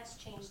is that's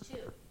changed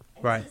too.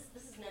 And right.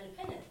 This is an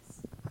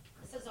independence.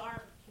 This is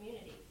our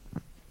community.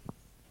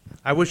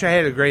 I wish I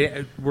had a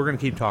great. We're going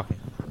to keep talking.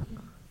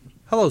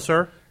 Hello,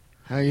 sir.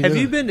 How you Have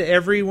doing? you been to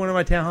every one of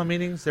my town hall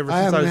meetings ever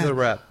since I was the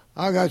rep?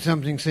 I got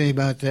something to say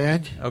about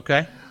that.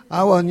 Okay.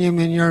 I wasn't even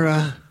in your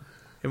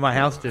in my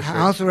House district.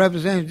 House of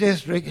Representatives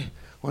district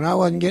when I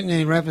wasn't getting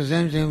any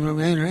representative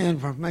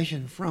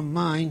information from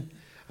mine,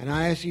 and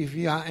I asked you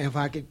if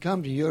I could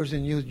come to yours,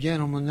 and you was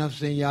gentleman enough to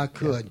say I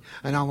could,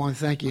 and I want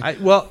to thank you.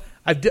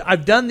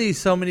 I've done these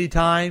so many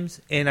times,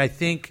 and I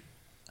think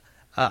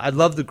I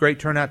love the great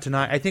turnout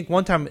tonight. I think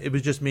one time it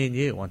was just me and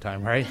you one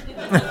time, right?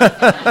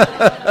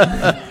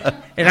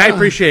 And I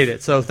appreciate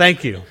it, so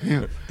thank you.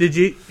 Yeah. And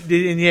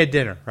you had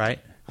dinner, right?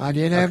 I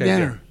did have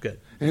dinner.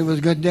 Good. And it was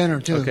a good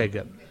dinner, too. Okay,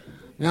 good.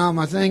 Now,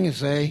 my thing is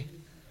say,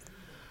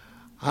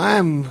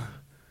 I'm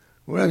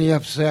really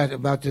upset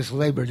about this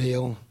labor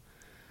deal.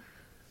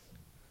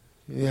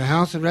 The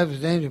House of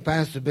Representatives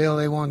passed a bill.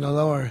 They wanted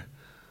to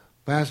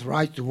pass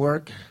right to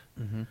work.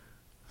 Mm-hmm.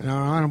 And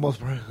our honorable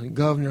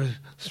governor,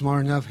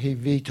 smart enough, he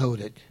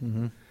vetoed it.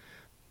 Mm-hmm.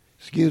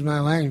 Excuse my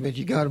language, but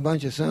you got a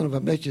bunch of son of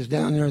a bitches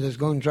down there that's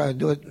going to try to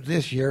do it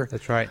this year.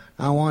 That's right.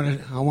 I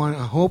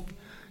hope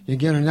you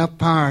get enough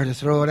power to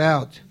throw it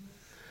out.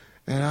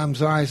 And I'm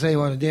sorry I say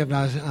what I did,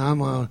 but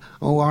I'm an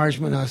old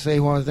Irishman. I say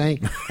what I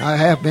think. I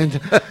have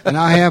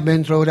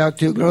been thrown out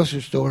 2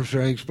 grocery stores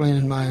for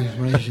explaining my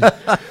information.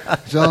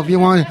 So if you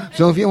want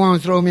to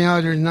throw me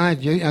out there tonight,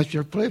 that's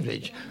your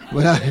privilege.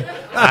 But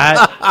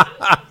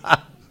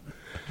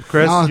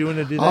Chris, do you want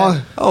to do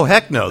that? Oh,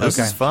 heck no. This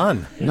is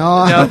fun.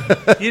 No.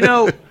 You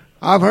know,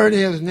 I've heard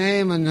his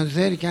name in the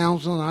city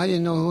council, and I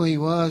didn't know who he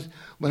was,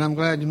 but I'm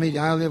glad to meet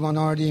you. I live on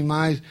R.D.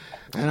 Mize,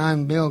 and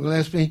I'm Bill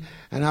Gillespie,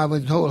 and I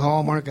was told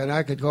Hallmark that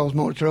I could cause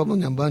more trouble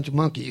than a bunch of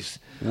monkeys.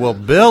 Well,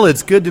 Bill,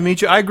 it's good to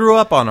meet you. I grew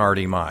up on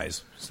R.D.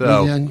 Mize.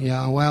 So.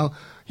 Yeah, well,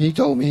 he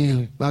told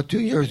me about 2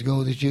 years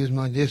ago that you was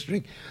my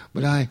district,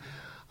 but I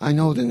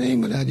know the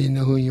name, but I didn't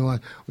know who you are.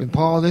 But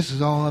Paul, this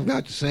is all I've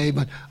got to say,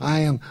 but I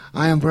am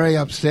very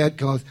upset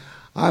because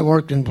I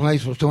worked in a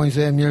place for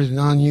 27 years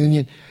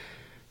non-union,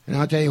 and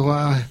I'll tell you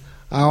why.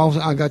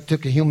 I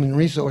took a human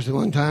resource at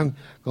one time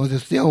because the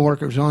steel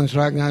workers on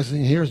strike, and I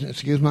said,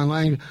 excuse my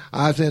language,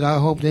 I said, I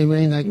hope they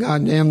ain't that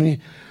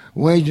goddamn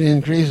wage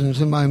increase.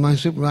 And my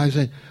supervisor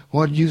said,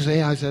 what did you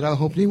say? I said, I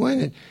hope they win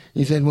it.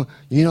 He said, well,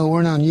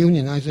 we're not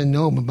union. I said,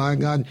 no, but by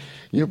God,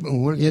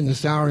 we're getting the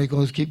salary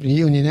because keep the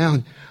union out.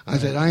 I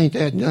said, I ain't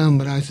that dumb,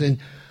 but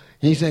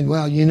he said,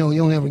 well,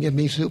 you'll never get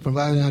me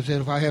supervisor. And I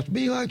said, if I have to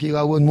be like you,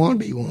 I wouldn't want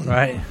to be one.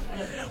 Right.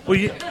 Well,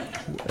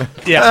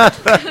 yeah.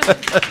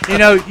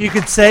 You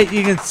can say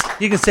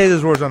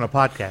those words on a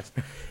podcast.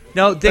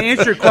 No, to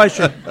answer your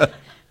question,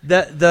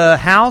 the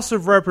House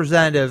of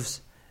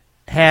Representatives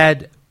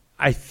had,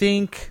 I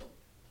think,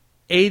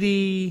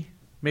 80,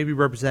 maybe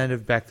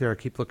representative back there. I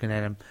keep looking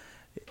at him.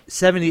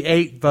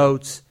 78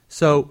 votes.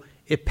 So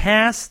it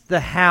passed the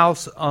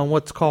House on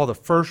what's called a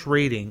first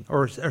reading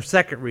or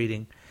second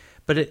reading,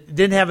 but it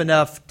didn't have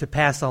enough to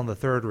pass on the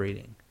third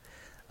reading.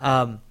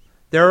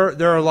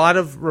 There are a lot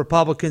of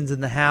Republicans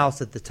in the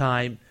House at the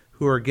time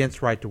who are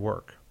against right to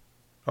work,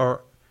 who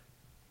are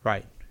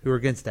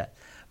against that.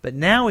 But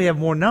now we have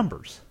more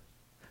numbers,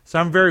 so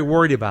I'm very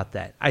worried about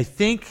that. I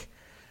think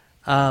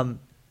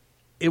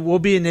it will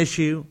be an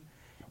issue,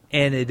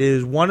 and it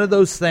is one of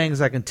those things.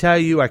 I can tell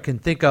you, I can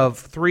think of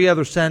 3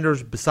 other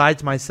senators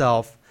besides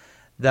myself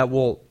that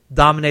will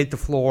dominate the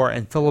floor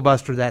and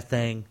filibuster that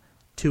thing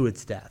to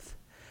its death.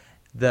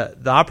 The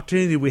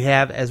opportunity we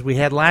have, as we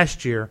had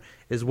last year,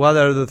 is what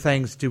other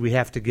things do we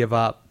have to give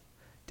up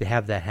to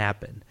have that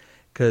happen?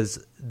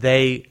 Because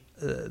the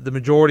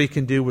majority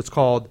can do what's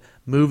called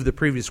move the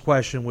previous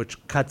question, which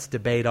cuts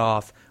debate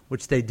off,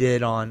 which they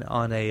did on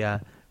a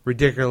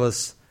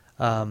ridiculous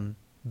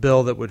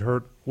bill that would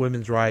hurt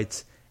women's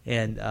rights,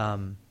 and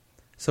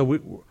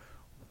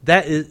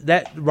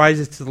that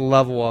rises to the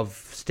level of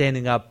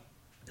standing up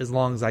as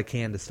long as I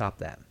can to stop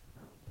that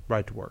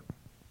right to work.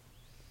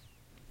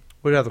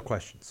 What other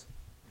questions?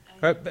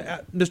 All right,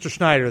 Mr.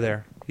 Schneider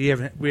there. We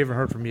haven't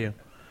heard from you.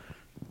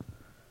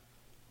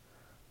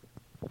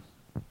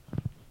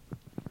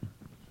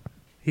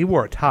 He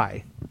wore a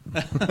tie.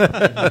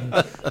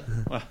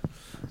 Well,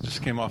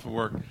 just came off of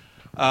work.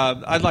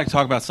 I'd like to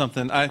talk about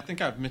something. I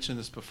think I've mentioned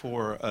this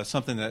before.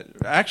 Something that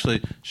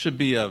actually should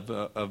be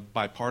of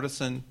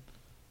bipartisan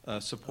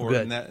support,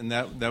 good. and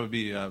that would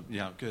be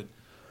good.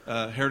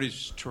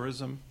 Heritage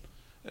tourism,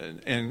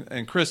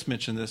 and Chris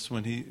mentioned this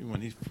when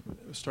he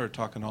started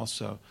talking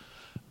also.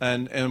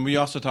 And we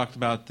also talked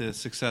about the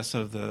success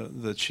of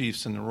the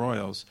Chiefs and the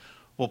Royals.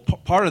 Well,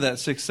 part of that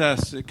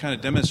success, it kind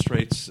of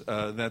demonstrates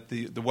that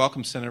the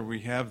Welcome Center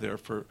we have there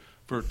for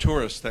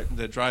tourists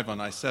that drive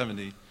on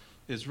I-70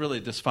 is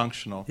really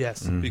dysfunctional.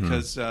 Yes. Mm-hmm.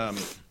 Because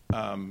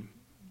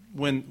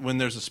when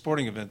there's a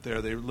sporting event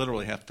there, they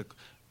literally have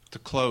to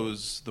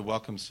close the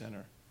Welcome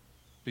Center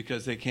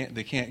because they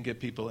can't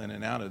get people in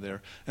and out of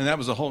there. And that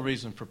was the whole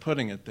reason for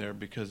putting it there,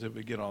 because it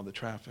would get all the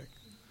traffic.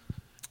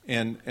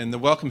 And the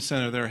Welcome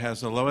Center there has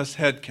the lowest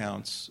head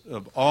counts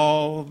of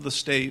all the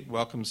state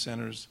Welcome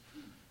Centers,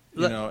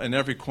 in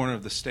every corner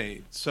of the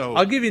state. So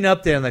I'll give you an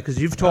update on that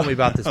because you've told me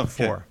about this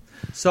before.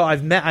 So I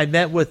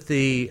met with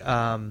the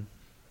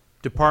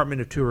Department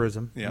of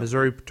Tourism,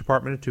 Missouri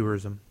Department of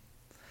Tourism,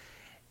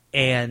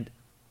 and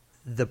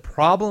the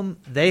problem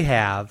they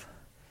have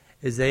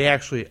is they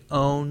actually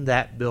own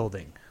that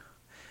building.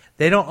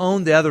 They don't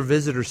own the other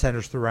visitor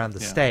centers throughout the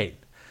state.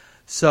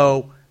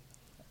 So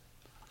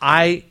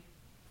I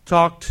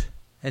talked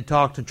and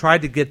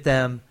tried to get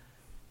them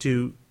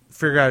to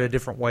figure out a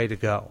different way to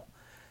go.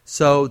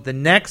 So the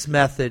next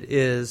method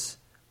is,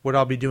 what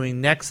I'll be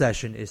doing next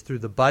session is through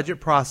the budget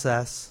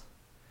process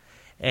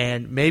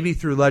and maybe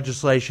through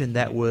legislation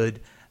that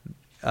would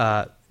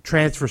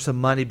transfer some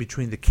money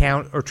between the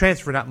county, or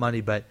transfer not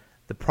money, but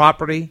the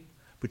property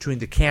between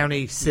the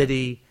county,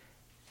 city,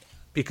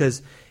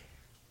 because,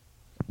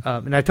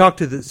 and I talked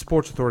to the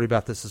Sports Authority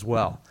about this as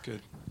well.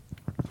 Good.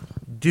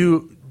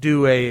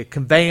 Do a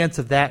conveyance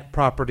of that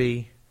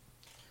property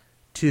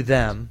to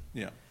them,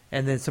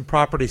 and then some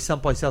property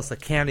someplace else the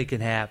county can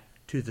have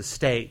to the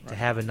state to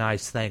have a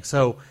nice thing.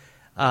 So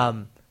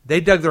they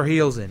dug their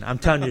heels in. I'm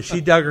telling you,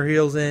 she dug her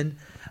heels in.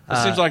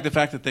 It seems like the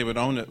fact that they would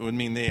own it would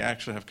mean they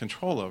actually have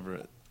control over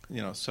it.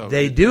 So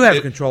they do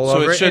have control so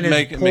over it. Should and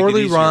make, it's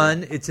poorly easier.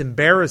 run. It's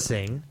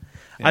embarrassing.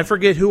 Yeah. I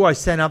forget who I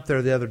sent up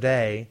there the other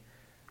day,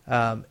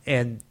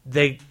 and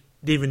they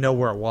didn't even know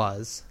where it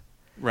was.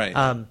 Right.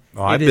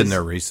 I've been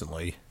there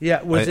recently.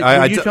 Yeah. Will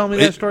you tell me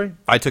that story?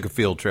 I took a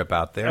field trip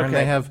out there, and Okay.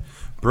 they have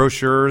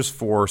brochures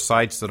for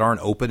sites that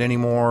aren't open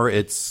anymore.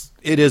 It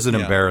is an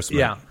embarrassment.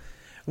 Yeah.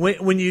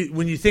 When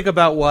you think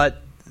about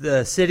what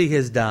the city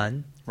has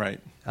done, right,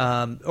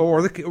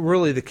 or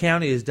really the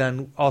county has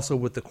done also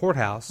with the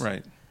courthouse,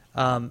 right.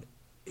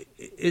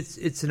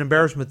 It's an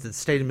embarrassment that the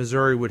state of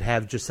Missouri would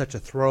have just such a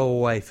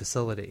throwaway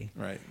facility,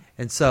 right.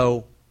 And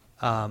so,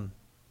 I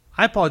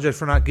apologize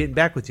for not getting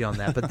back with you on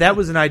that, but that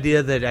was an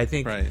idea that I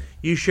think right.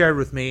 you shared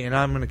with me, and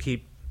I'm going to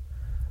keep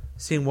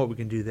seeing what we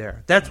can do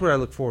there. That's what I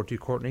look forward to,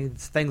 Courtney.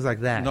 It's things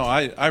like that. No,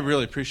 I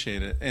really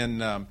appreciate it,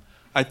 and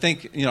I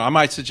think I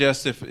might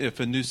suggest if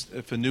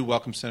a new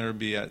welcome center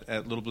be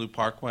at Little Blue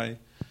Parkway,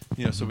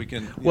 so we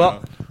can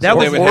that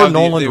was or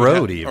Nolan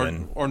Road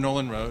even or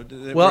Nolan Road,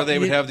 where they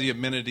would have the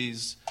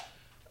amenities,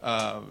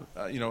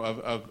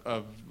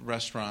 of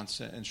restaurants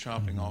and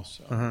shopping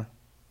also. Uh-huh.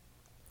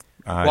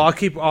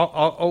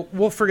 Well,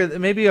 we'll figure.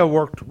 Maybe I'll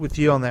work with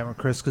you on that one,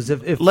 Chris. Because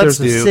if there's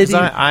a city,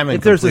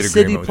 if there's a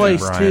city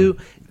place too,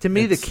 to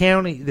me the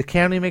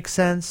county makes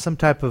sense. Some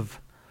type of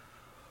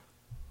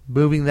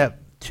moving that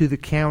to the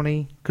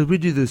county, because we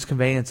do those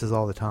conveyances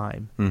all the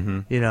time.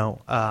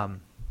 Mm-hmm.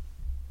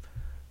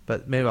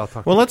 But maybe I'll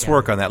talk. Well, let's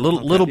work on that.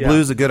 Little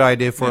Blue's a good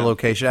idea for a Yeah.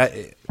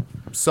 location.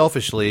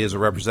 Selfishly, as a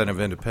representative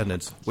of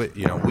independence,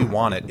 we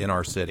want it in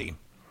our city.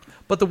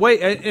 But the way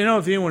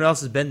if anyone else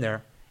has been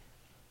there.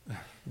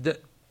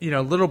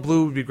 Little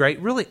Blue would be great.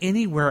 Really,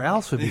 anywhere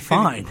else would be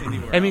fine.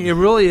 I mean, it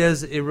really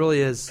is. It really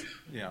is.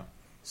 Yeah.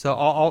 So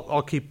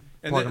I'll keep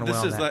plugging away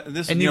on that.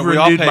 And we you've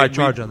all renewed pay, my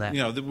charge on that.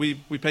 We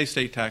pay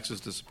state taxes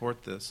to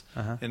support this,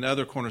 Uh-huh. and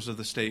other corners of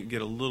the state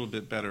get a little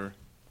bit better,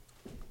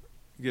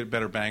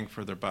 bang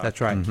for their buck. That's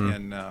right.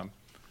 Mm-hmm.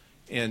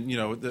 And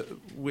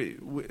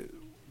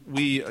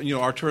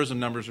our tourism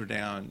numbers are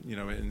down,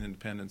 in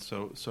Independence.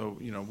 So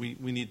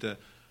we need to.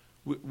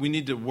 We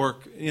need to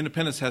work.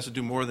 Independence has to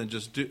do more than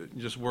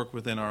just work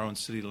within our own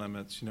city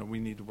limits. We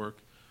need to work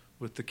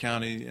with the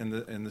county and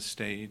the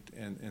state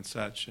and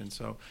such.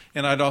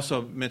 And I'd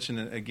also mention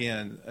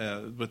again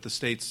with the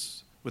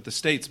state's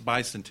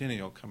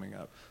bicentennial coming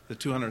up, the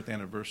 200th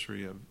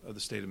anniversary of the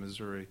state of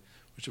Missouri,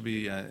 which will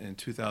be in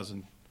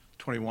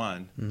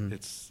 2021. Mm-hmm.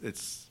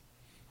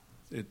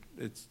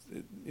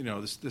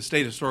 The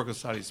State Historical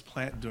Society is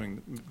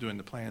doing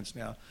the plans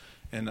now.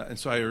 And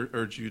so I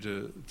urge you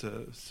to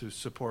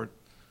support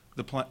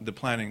the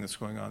planning that's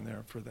going on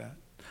there for that.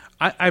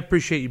 I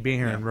appreciate you being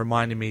here and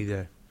reminding me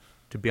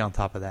to be on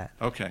top of that.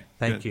 Okay.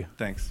 Thank good. you.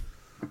 Thanks.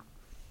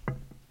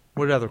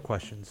 What other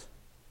questions?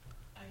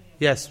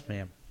 Yes,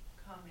 ma'am.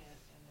 Comment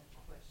and a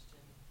question.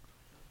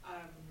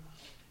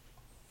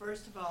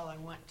 First of all, I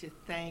want to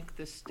thank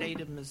the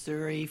state of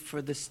Missouri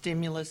for the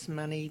stimulus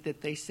money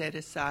that they set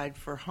aside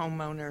for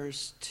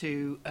homeowners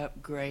to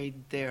upgrade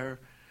their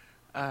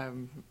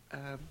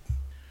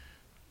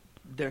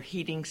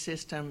heating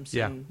systems,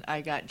 and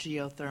I got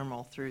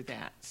geothermal through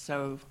that.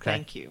 So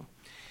thank you.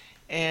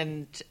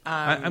 And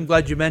I'm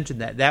glad you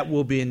mentioned that. That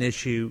will be an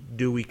issue.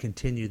 Do we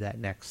continue that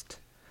next?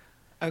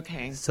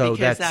 Okay, so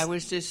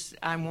because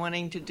I'm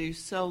wanting to do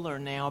solar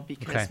now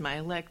because my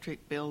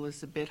electric bill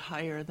is a bit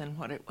higher than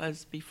what it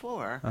was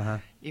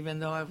before, even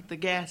though the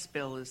gas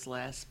bill is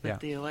less,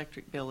 but the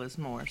electric bill is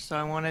more. So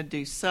I want to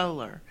do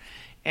solar.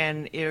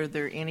 And are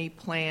there any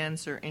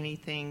plans or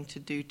anything to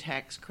do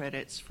tax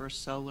credits for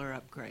solar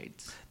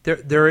upgrades?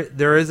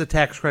 There is a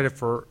tax credit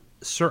for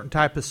certain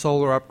type of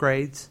solar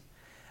upgrades.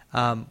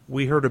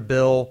 We heard a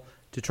bill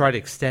to try to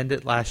extend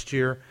it last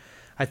year.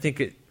 I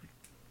think it.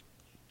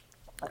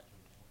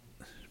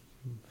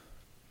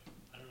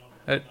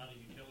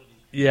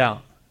 Yeah.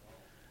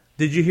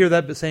 Did you hear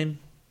that? The same.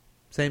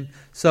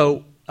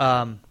 So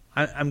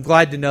I'm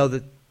glad to know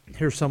that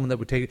here's someone that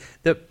would take it.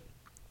 That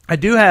I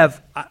do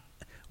have.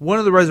 One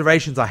of the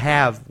reservations I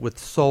have with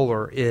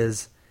solar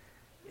is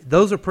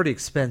those are pretty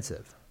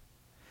expensive,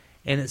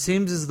 and it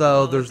seems as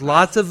though there's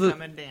lots of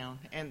coming down,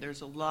 and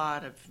there's a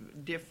lot of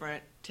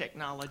different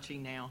technology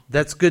now.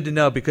 That's good to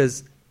know,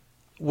 because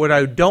what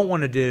I don't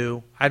want to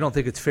do, I don't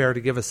think it's fair to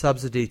give a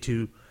subsidy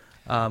to,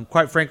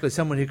 quite frankly,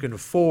 someone who can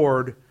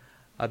afford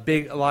a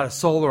lot of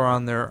solar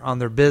on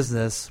their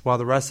business, while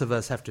the rest of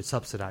us have to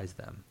subsidize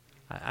them.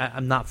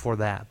 I'm not for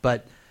that,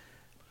 but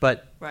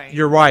right.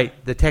 You're right.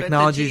 The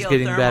technology is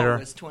getting better.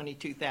 But the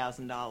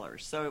geothermal was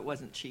 $22,000, so it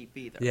wasn't cheap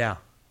either. Yeah.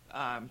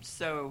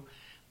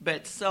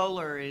 But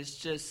solar is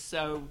just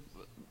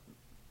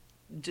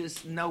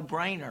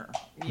no-brainer.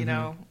 You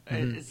know,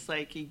 it's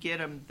like you get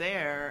them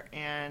there,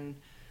 and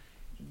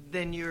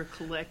then you're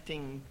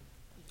collecting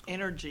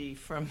energy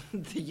from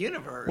the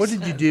universe. What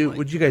did you do?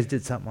 You guys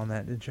did something on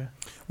that, didn't you?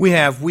 We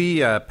have. We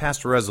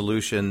passed a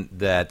resolution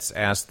that's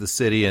asked the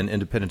city and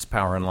Independence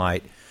Power and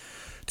Light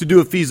to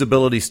do a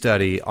feasibility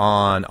study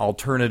on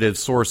alternative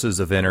sources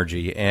of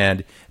energy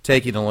and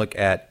taking a look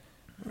at,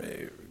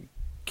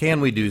 can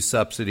we do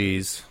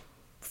subsidies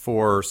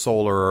for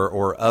solar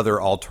or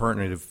other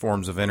alternative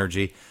forms of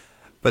energy.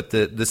 But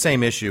the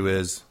same issue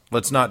is,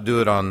 let's not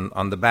do it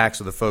on the backs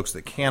of the folks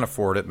that can't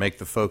afford it, make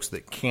the folks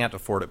that can't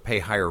afford it pay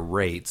higher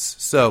rates.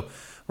 So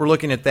we're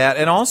looking at that,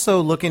 and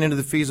also looking into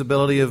the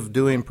feasibility of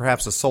doing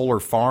perhaps a solar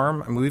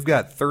farm. I mean, we've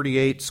got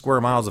 38 square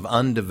miles of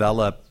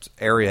undeveloped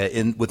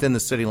area within the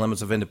city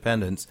limits of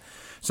Independence.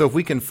 So if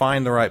we can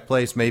find the right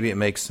place, maybe it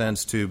makes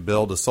sense to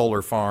build a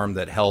solar farm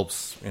that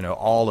helps,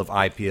 all of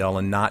IPL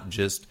and not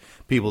just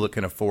people that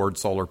can afford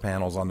solar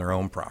panels on their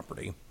own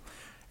property.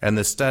 And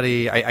the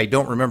study, I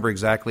don't remember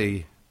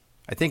exactly,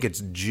 I think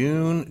it's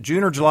June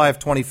or July of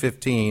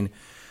 2015,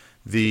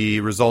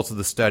 the results of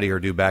the study are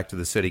due back to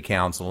the city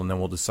council, and then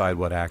we'll decide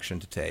what action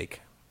to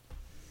take.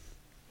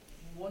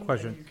 One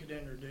thing you could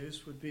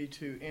introduce would be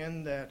to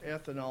end that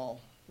ethanol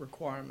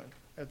requirement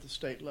at the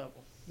state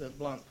level that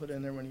Blunt put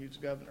in there when he was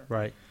governor.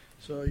 Right.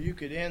 So you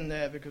could end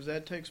that, because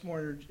that takes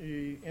more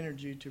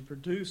energy to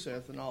produce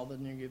ethanol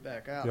than you get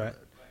back out of it.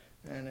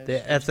 And the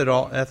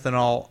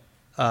ethanol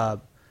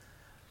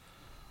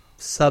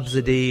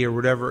subsidy or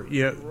whatever,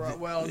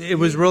 well, it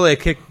was really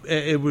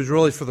it was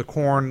really for the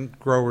corn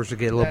growers to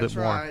get a little bit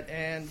more. That's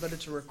right, but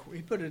it's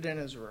he put it in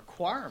as a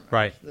requirement,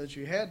 right, that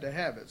you had to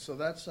have it. So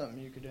that's something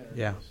you could introduce.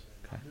 Yeah.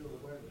 Okay.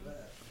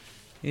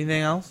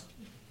 Anything else,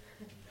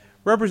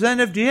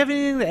 Representative? Do you have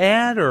anything to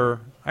add?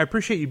 Or I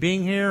appreciate you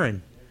being here,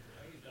 and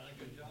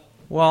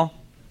well,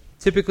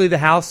 typically the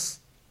House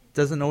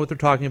doesn't know what they're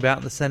talking about,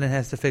 and the Senate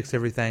has to fix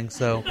everything.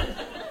 So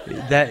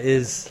that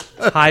is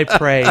high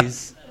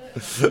praise.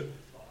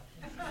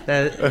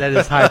 That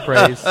is high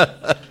praise.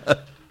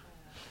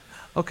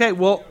 Okay,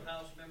 well,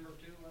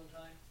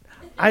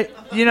 I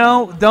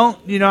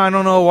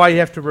don't know why you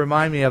have to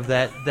remind me of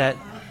that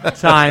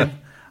time.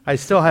 I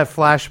still have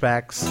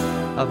flashbacks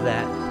of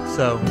that.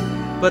 So,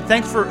 but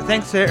thanks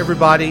to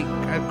everybody.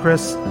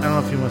 Chris, I don't know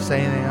if you want to say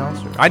anything else.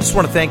 I just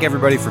want to thank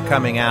everybody for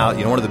coming out.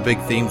 One of the big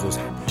themes was,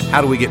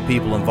 how do we get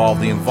people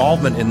involved? The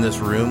involvement in this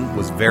room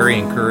was very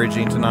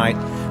encouraging tonight.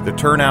 The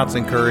turnout's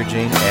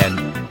encouraging,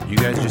 and you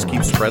guys just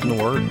keep spreading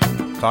the word.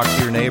 Talk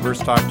to your neighbors,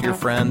 talk to your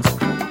friends.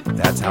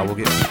 That's how we'll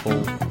get people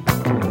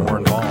more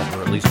involved,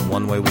 or at least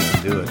one way we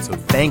can do it. So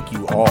thank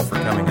you all for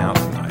coming out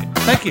tonight.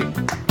 Thank you.